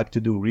 we like to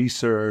do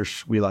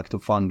research. We like to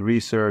fund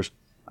research.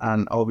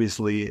 And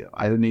obviously,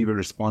 I didn't even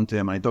respond to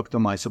him. I talked to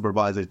my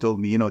supervisor. He told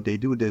me, they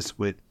do this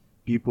with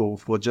people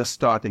who are just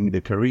starting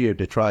their career.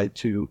 They try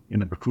to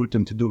recruit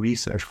them to do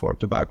research for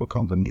tobacco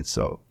companies.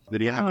 So did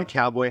he have a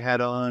cowboy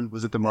hat on?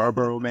 Was it the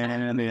Marlboro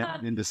Man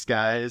in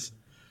disguise?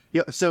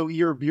 Yeah. So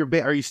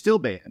are you still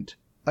banned?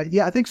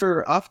 Yeah, I think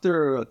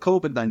after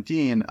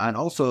COVID-19, and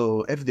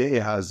also FDA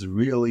has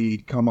really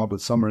come up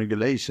with some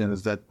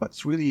regulations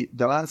but really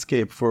the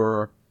landscape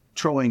for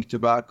throwing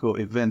tobacco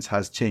events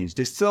has changed.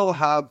 They still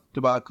have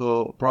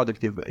tobacco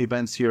product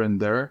events here and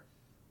there,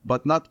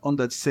 but not on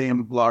that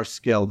same large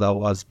scale that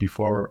was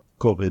before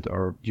COVID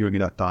or during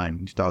that time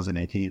in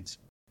 2018.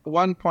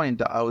 One point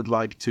that I would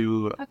like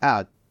to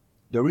add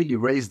that really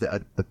raised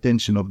the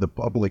attention of the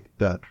public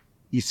that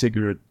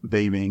e-cigarette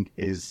vaping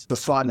is the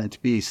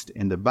silent beast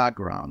in the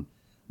background.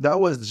 That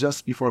was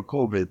just before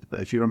COVID.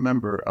 If you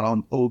remember,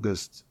 around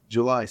August,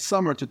 July,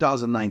 summer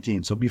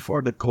 2019, so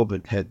before the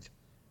COVID hit,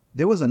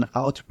 there was an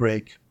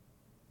outbreak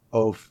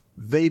of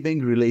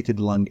vaping-related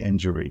lung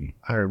injury.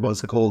 It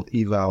was called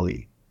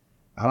E-Valley.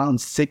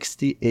 Around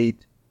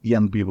 68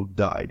 young people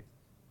died.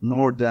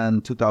 More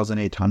than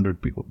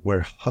 2,800 people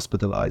were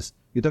hospitalized.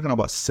 You're talking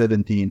about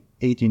 17,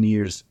 18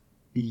 years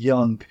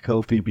young,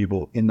 healthy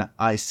people in the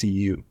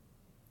ICU.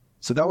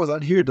 So that was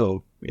unheard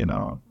of, you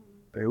know.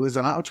 It was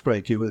an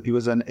outbreak. It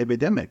was an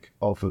epidemic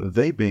of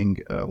vaping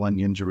lung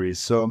injuries.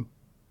 So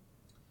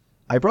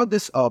I brought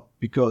this up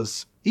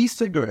because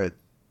e-cigarette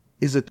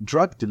is a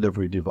drug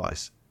delivery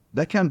device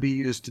that can be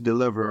used to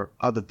deliver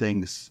other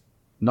things,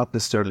 not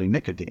necessarily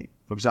nicotine.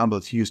 For example,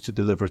 it's used to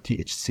deliver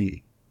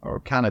THC or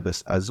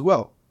cannabis as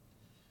well.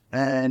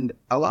 And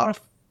a lot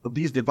of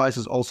these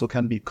devices also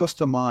can be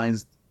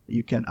customized.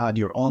 You can add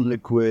your own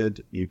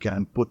liquid. You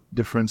can put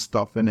different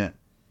stuff in it.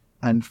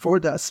 And for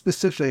that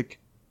specific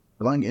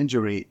lung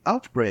injury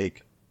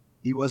outbreak,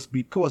 it was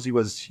because it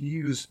was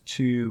used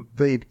to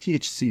vape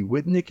THC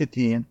with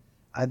nicotine,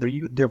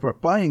 and they were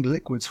buying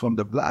liquids from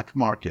the black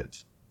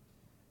market.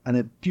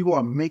 And people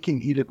are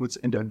making e-liquids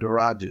in their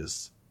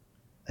garages.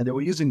 And they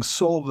were using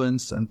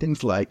solvents and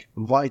things like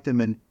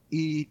vitamin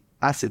E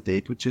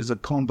acetate, which is a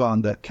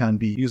compound that can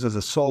be used as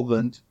a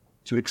solvent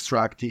to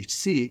extract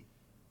THC.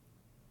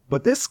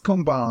 But this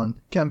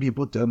compound can be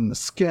put on the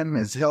skin,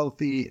 is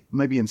healthy,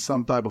 maybe in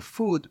some type of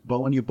food, but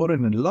when you put it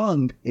in the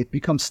lung, it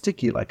becomes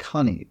sticky like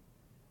honey.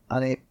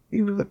 And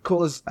it will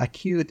cause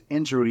acute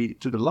injury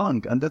to the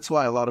lung, and that's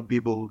why a lot of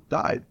people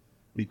died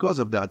because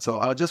of that. So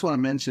I just want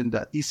to mention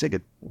that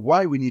e-cigarette,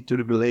 why we need to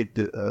regulate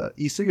the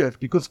e-cigarette,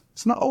 because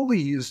it's not only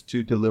used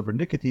to deliver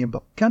nicotine,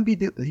 but can be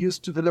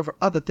used to deliver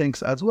other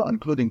things as well,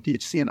 including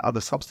THC and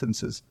other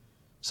substances.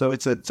 So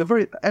it's a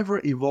very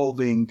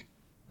ever-evolving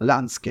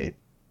landscape.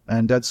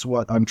 And that's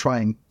what I'm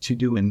trying to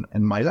do in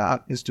my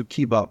lab, is to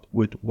keep up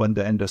with what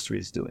the industry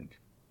is doing.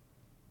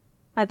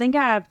 I think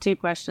I have two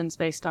questions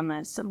based on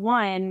this.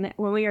 One,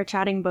 when we were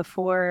chatting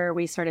before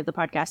we started the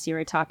podcast, you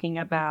were talking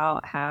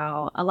about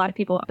how a lot of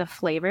people have the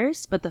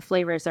flavors, but the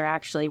flavors are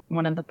actually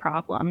one of the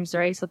problems,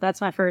 right? So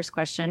that's my first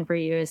question for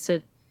you, is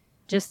to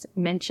just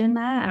mention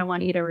that. I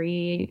want you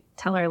to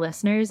tell our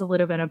listeners a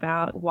little bit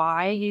about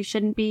why you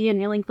shouldn't be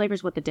inhaling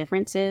flavors, what the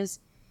difference is.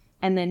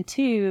 And then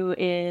two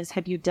is,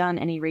 have you done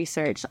any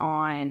research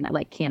on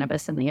like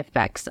cannabis and the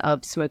effects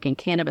of smoking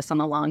cannabis on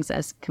the lungs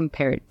as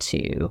compared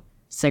to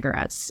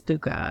cigarettes,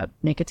 hookah,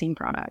 nicotine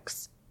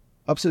products?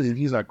 Absolutely.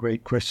 These are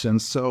great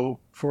questions. So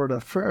for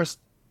the first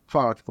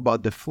part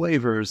about the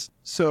flavors,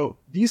 so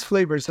these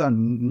flavors are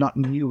not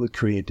newly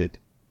created.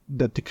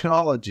 The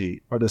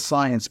technology or the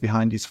science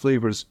behind these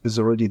flavors is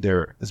already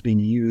there. It's been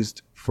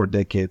used for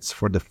decades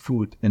for the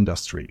food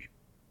industry.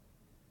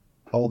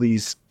 All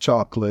these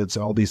chocolates,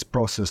 all these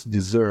processed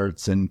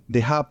desserts, and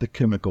they have the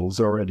chemicals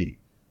already.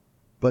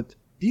 But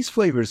these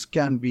flavors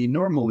can be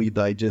normally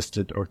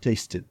digested or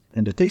tasted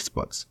in the taste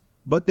buds,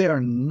 but they are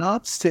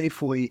not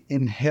safely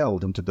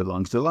inhaled into the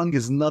lungs. The lung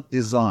is not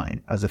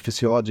designed as a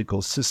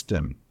physiological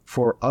system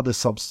for other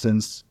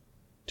substance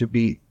to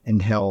be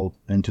inhaled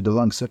into the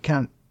lungs. So it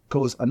can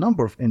cause a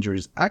number of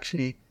injuries.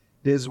 Actually,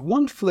 there's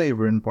one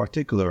flavor in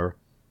particular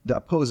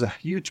that posed a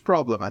huge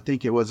problem. I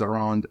think it was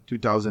around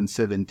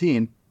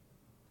 2017.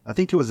 I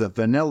think it was a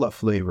vanilla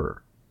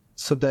flavor.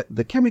 So that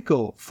the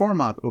chemical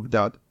format of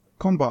that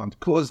compound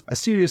caused a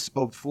series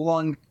of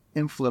lung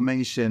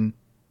inflammation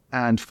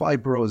and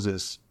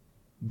fibrosis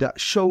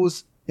that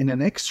shows in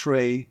an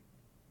X-ray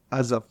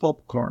as a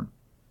popcorn.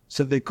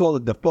 So they call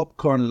it the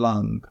popcorn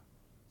lung.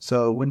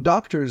 So when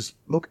doctors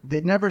look,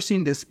 they've never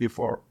seen this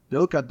before. They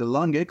look at the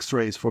lung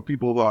X-rays for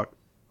people who are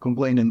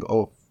complaining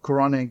of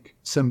chronic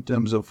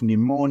symptoms of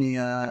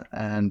pneumonia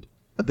and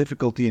a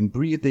difficulty in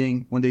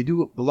breathing. When they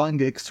do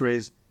lung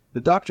X-rays,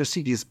 the doctors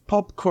see these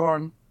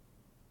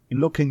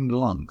popcorn-looking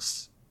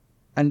lungs.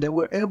 And they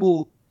were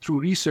able, through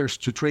research,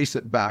 to trace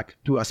it back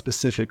to a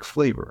specific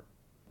flavor.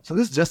 So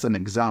this is just an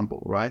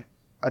example, right?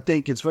 I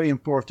think it's very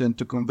important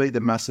to convey the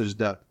message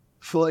that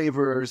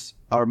flavors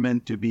are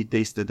meant to be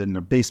tasted in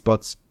the taste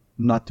buds,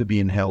 not to be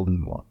inhaled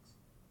in the lungs.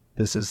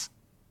 This is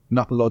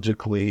not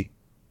logically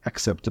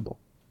acceptable.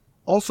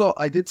 Also,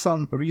 I did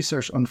some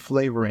research on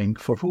flavoring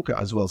for hookah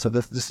as well. So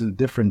this is a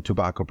different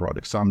tobacco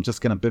product. So I'm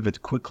just going to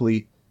pivot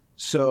quickly.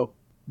 So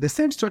the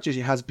same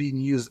strategy has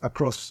been used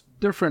across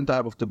different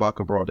types of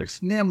tobacco products,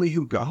 namely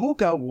hookah.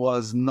 Hookah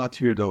was not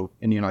heard of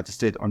in the United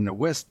States or in the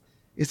West.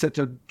 It's a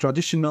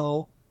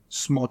traditional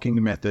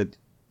smoking method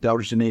that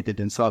originated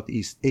in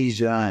Southeast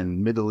Asia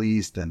and Middle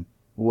East and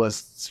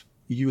was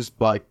used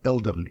by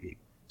elderly.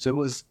 So it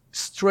was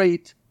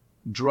straight,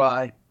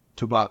 dry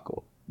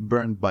tobacco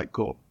burned by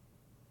coal.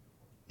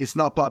 It's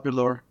not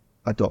popular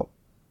at all.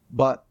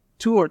 But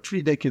 2 or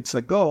 3 decades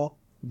ago,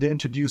 they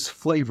introduced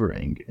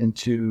flavoring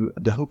into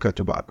the hookah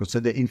tobacco. So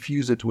they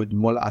infuse it with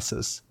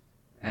molasses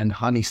and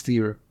honey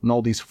steer and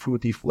all these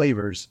fruity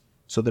flavors.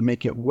 So they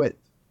make it wet.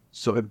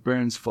 So it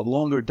burns for a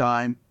longer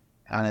time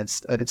and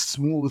it's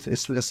smooth,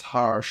 it's less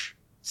harsh,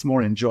 it's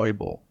more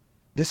enjoyable.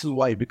 This is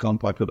why it became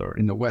popular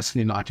in the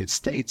Western United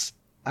States.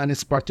 And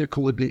it's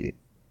particularly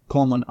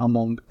common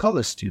among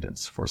college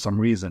students for some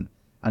reason.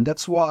 And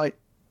that's why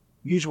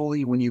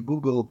usually when you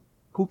Google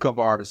hookah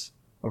bars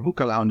or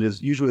hookah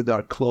lounges, usually they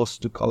are close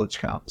to college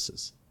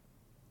campuses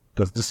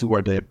because this is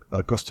where the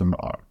customers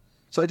are.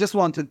 So I just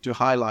wanted to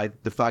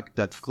highlight the fact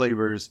that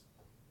flavors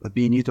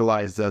being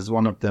utilized as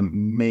one of the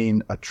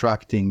main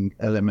attracting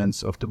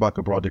elements of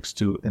tobacco products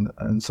to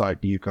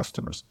inside new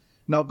customers.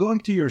 Now, going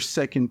to your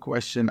second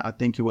question, I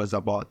think it was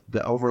about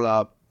the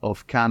overlap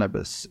of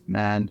cannabis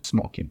and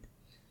smoking.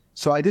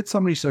 So I did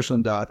some research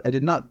on that. I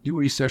did not do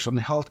research on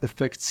health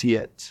effects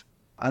yet.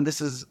 And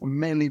this is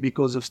mainly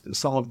because of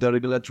some of the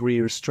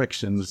regulatory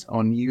restrictions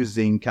on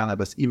using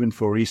cannabis, even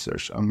for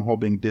research. I'm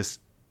hoping this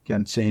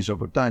can change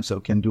over time, so I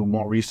can do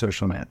more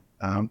research on it.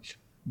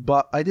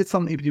 But I did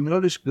some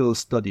epidemiological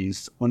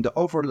studies on the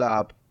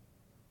overlap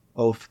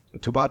of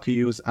tobacco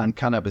use and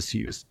cannabis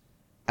use.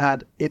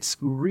 And it's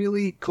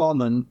really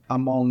common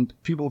among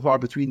people who are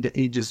between the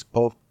ages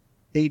of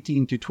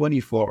 18 to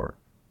 24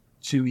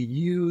 to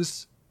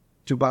use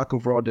tobacco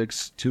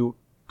products to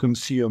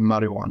consume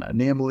marijuana,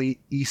 namely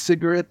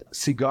e-cigarette,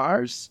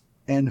 cigars,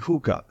 and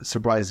hookah,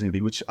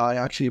 surprisingly, which I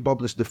actually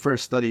published the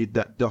first study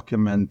that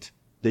document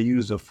the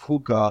use of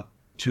hookah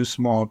to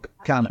smoke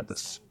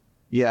cannabis.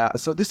 Yeah,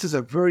 so this is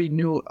a very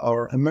new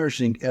or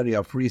emerging area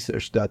of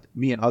research that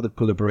me and other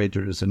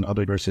collaborators and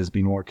other universities have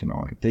been working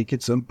on. I think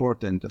it's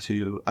important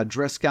to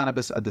address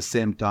cannabis at the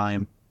same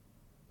time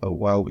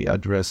while we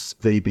address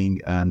vaping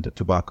and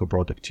tobacco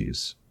product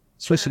use,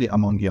 especially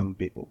among young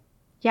people.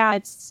 Yeah,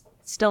 it's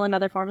still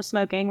another form of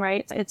smoking,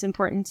 right? It's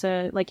important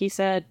to, like you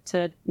said,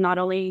 to not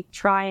only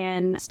try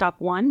and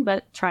stop one,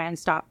 but try and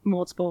stop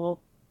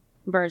multiple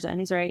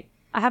versions, right?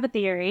 I have a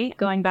theory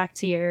going back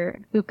to your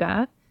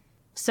hookah.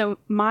 So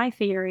my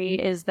theory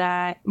is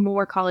that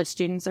more college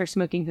students are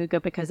smoking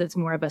hookah because it's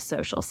more of a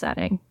social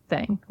setting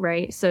thing,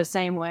 right? So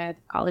same with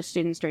college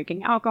students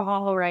drinking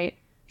alcohol, right?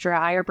 Sure, a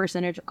higher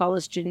percentage of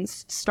college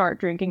students start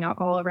drinking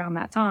alcohol around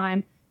that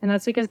time. And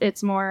that's because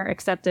it's more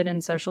accepted in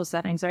social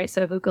settings, right?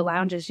 So hookah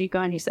lounges, you go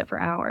and you sit for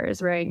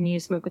hours, right? And you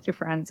smoke with your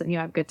friends and you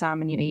have a good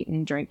time and you eat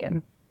and drink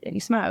and you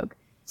smoke.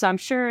 So I'm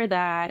sure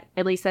that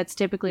at least that's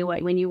typically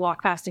what, when you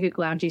walk past a hookah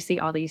lounge, you see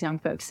all these young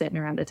folks sitting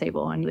around a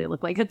table and they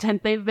look like a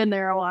tent. They've been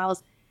there a while.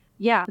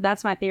 Yeah,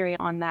 that's my theory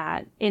on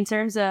that. In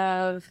terms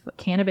of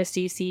cannabis,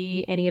 do you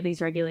see any of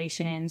these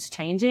regulations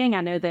changing?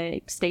 I know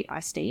that state by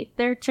state,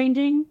 they're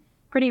changing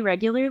pretty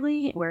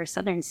regularly, where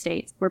southern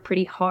states were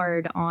pretty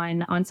hard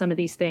on some of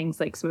these things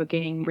like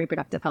smoking,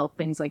 reproductive health,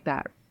 things like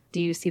that.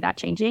 Do you see that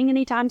changing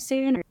anytime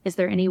soon? Or is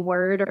there any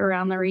word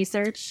around the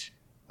research?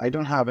 I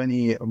don't have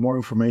any more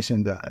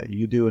information that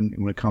you do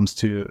when it comes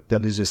to the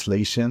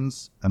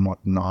legislations and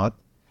whatnot.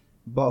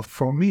 But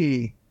for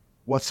me,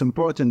 what's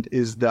important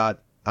is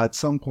that at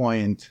some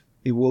point,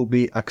 it will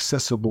be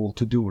accessible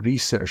to do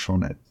research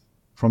on it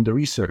from the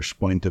research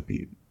point of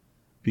view,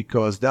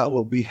 because that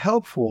will be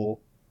helpful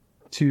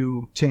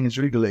to change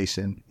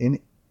regulation in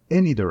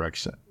any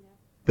direction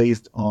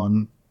based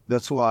on,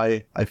 that's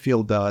why I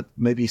feel that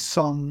maybe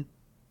some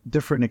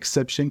different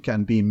exception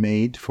can be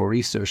made for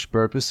research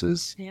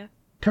purposes. Yeah.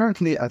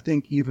 Currently, I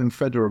think even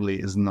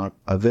federally is not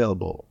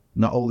available,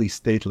 not only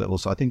state level.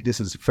 So I think this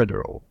is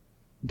federal,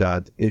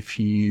 that if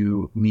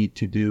you need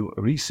to do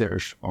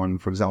research on,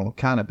 for example,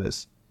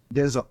 cannabis,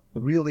 there's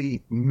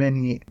really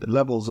many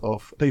levels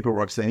of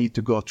paperwork that you need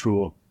to go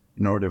through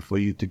in order for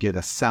you to get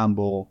a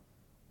sample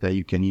that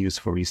you can use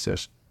for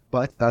research.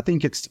 But I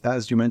think it's,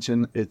 as you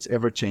mentioned, it's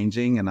ever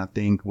changing. And I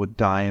think with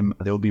time,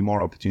 there will be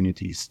more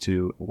opportunities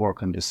to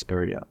work on this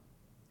area.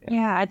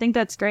 Yeah, I think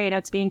that's great.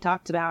 It's being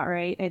talked about,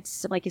 right?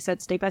 It's like you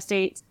said, state by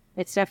state.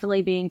 It's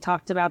definitely being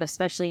talked about,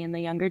 especially in the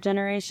younger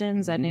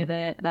generations. I knew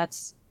that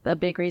that's a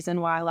big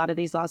reason why a lot of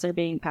these laws are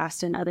being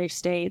passed in other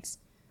states.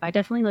 I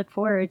definitely look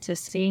forward to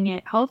seeing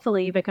it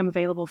hopefully become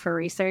available for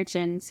research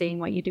and seeing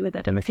what you do with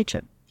it in the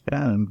future.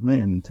 Yeah,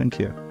 man, thank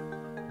you.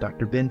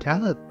 Dr. Ben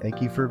Taleb,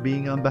 thank you for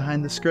being on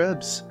Behind the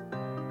Scrubs.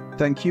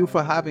 Thank you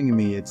for having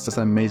me. It's just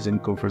an amazing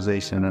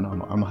conversation, and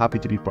I'm happy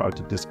to be part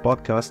of this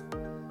podcast.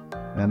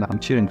 And I'm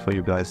cheering for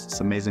you guys.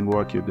 It's amazing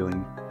work you're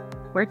doing.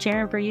 We're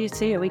cheering for you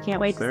too. We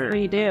can't wait to see what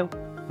you do.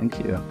 Thank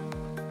you.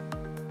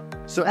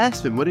 So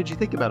Aspen, what did you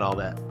think about all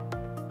that?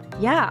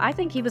 Yeah, I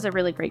think he was a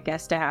really great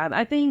guest to have.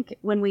 I think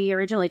when we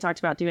originally talked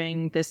about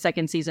doing this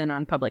second season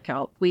on public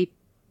health, we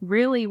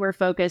really were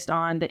focused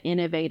on the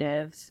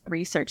innovative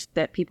research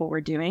that people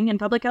were doing in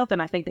public health.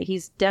 And I think that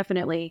he's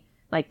definitely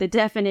like the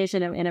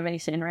definition of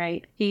innovation,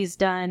 right? He's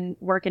done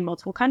work in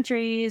multiple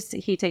countries.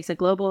 He takes a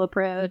global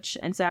approach.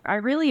 And so I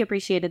really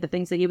appreciated the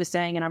things that he was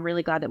saying. And I'm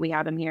really glad that we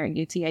have him here at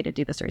UTA to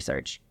do this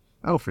research.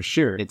 Oh, for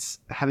sure. It's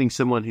having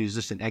someone who's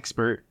just an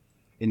expert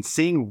and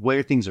seeing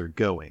where things are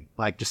going.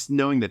 Like just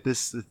knowing that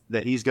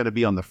that he's going to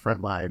be on the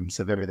front lines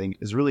of everything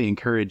is really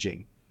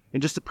encouraging.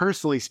 And just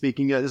personally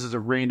speaking, this is a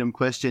random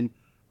question.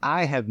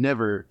 I have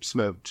never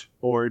smoked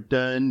or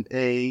done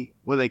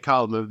what do they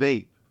call them, a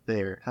vape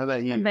there. How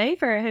about you? A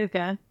vape or a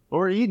hookah?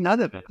 Or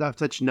none of it. I've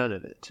touched none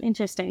of it.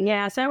 Interesting.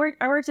 Yeah. So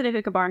I worked at a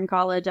hookah bar in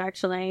college,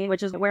 actually,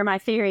 which is where my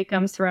theory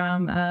comes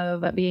from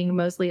of it being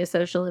mostly a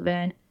social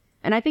event.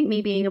 And I think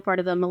me being a part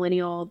of the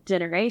millennial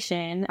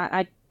generation,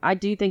 I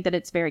do think that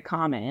it's very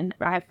common.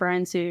 I have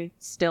friends who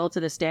still to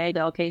this day,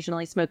 they'll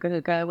occasionally smoke a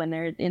hookah when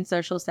they're in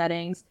social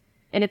settings.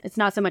 And it's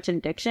not so much an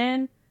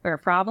addiction, or a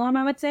problem,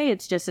 I would say.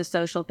 It's just a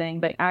social thing.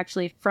 But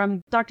actually,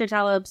 from Dr.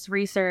 Taleb's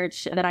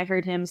research that I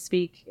heard him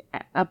speak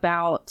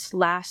about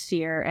last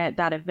year at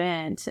that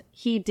event,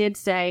 he did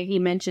say, he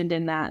mentioned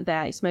in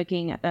that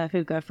smoking a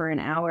hookah for an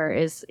hour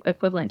is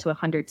equivalent to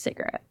 100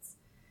 cigarettes.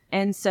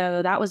 And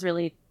so that was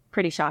really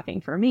pretty shocking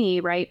for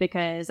me, right?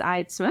 Because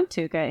I'd smoked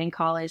hookah in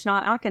college,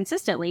 not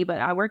consistently, but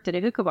I worked at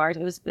a hookah bar.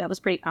 That was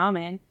pretty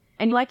common.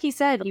 And like he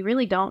said, you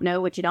really don't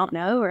know what you don't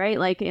know, right?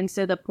 Like, and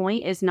so the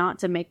point is not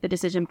to make the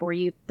decision for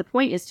you. The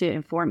point is to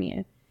inform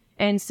you.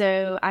 And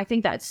so I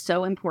think that's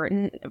so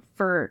important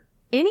for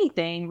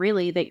anything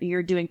really that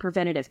you're doing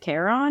preventative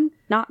care on,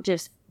 not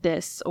just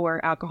this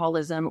or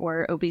alcoholism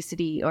or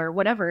obesity or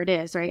whatever it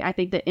is, right? I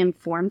think that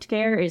informed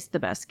care is the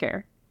best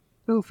care.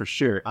 Oh, for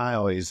sure. I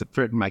always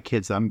threaten my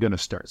kids I'm going to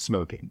start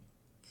smoking.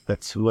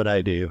 That's what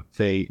I do.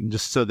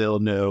 Just so they'll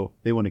know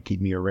they want to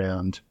keep me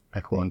around.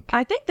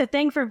 I think the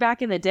thing from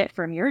back in the day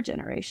from your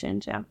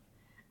generation, Jeff,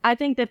 I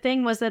think the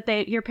thing was that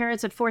your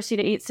parents would force you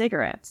to eat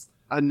cigarettes.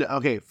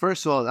 Okay,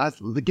 first of all,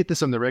 get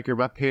this on the record.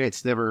 My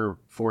parents never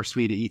forced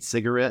me to eat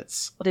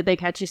cigarettes. Did they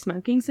catch you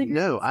smoking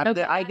cigarettes? No, I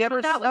never.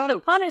 That was the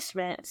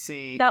punishment.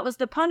 See, that was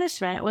the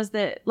punishment. Was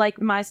that,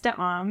 like, my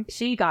stepmom?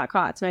 She got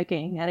caught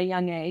smoking at a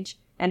young age.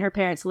 And her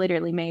parents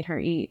literally made her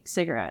eat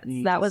cigarettes.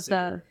 That was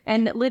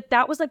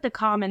like the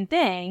common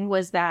thing,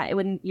 was that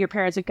when your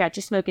parents would catch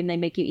you smoking, they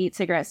make you eat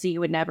cigarettes, so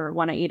you would never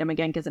want to eat them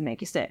again because it make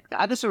you sick.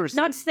 I just remember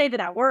not to say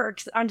that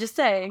works. I'm just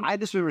saying. I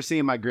just remember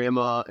seeing my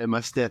grandma and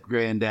my step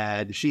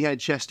granddad. She had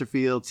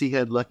Chesterfields, he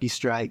had Lucky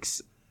Strikes,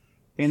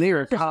 and they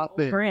were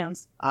copping.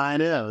 Brands. I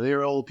know, they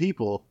were old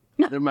people.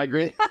 They're my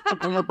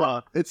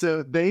grandpa, and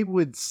so they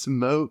would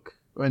smoke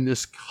and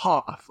just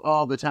cough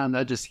all the time.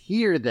 I just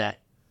hear that.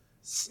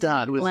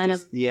 It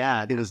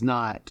was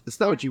not. It's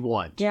not what you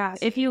want. Yeah,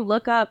 if you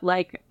look up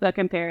like the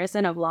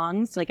comparison of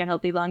lungs, like a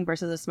healthy lung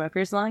versus a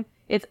smoker's lung,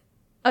 it's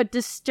a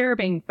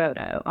disturbing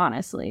photo,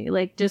 honestly.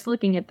 Like, just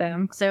looking at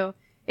them. So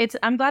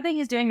I'm glad that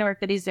he's doing the work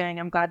that he's doing.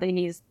 I'm glad that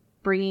he's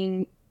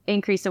bringing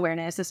increased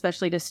awareness,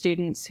 especially to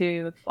students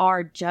who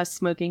are just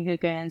smoking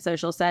hookah in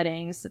social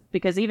settings.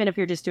 Because even if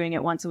you're just doing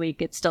it once a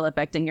week, it's still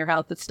affecting your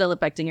health. It's still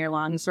affecting your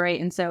lungs,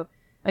 right? And so,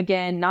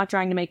 again, not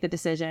trying to make the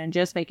decision,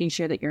 just making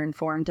sure that you're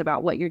informed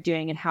about what you're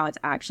doing and how it's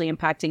actually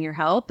impacting your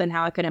health and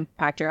how it could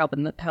impact your health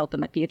in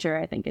the future,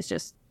 I think is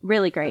just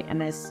really great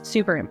and is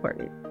super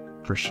important.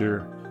 For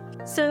sure.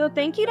 So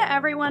thank you to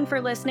everyone for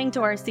listening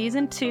to our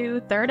Season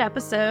 2, 3rd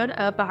episode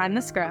of Behind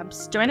the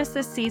Scrubs. Join us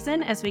this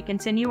season as we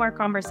continue our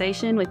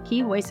conversation with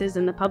key voices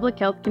in the public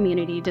health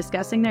community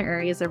discussing their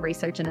areas of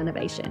research and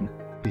innovation.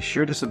 Be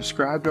sure to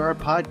subscribe to our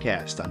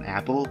podcast on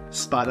Apple,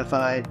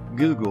 Spotify,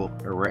 Google,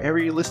 or wherever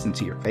you listen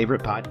to your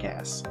favorite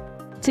podcasts.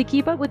 To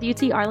keep up with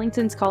UT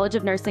Arlington's College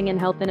of Nursing and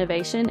Health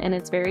Innovation and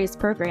its various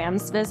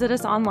programs, visit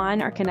us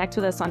online or connect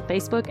with us on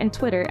Facebook and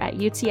Twitter at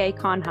UTA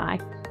Con High.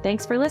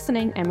 Thanks for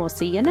listening, and we'll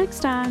see you next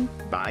time.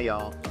 Bye,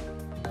 y'all.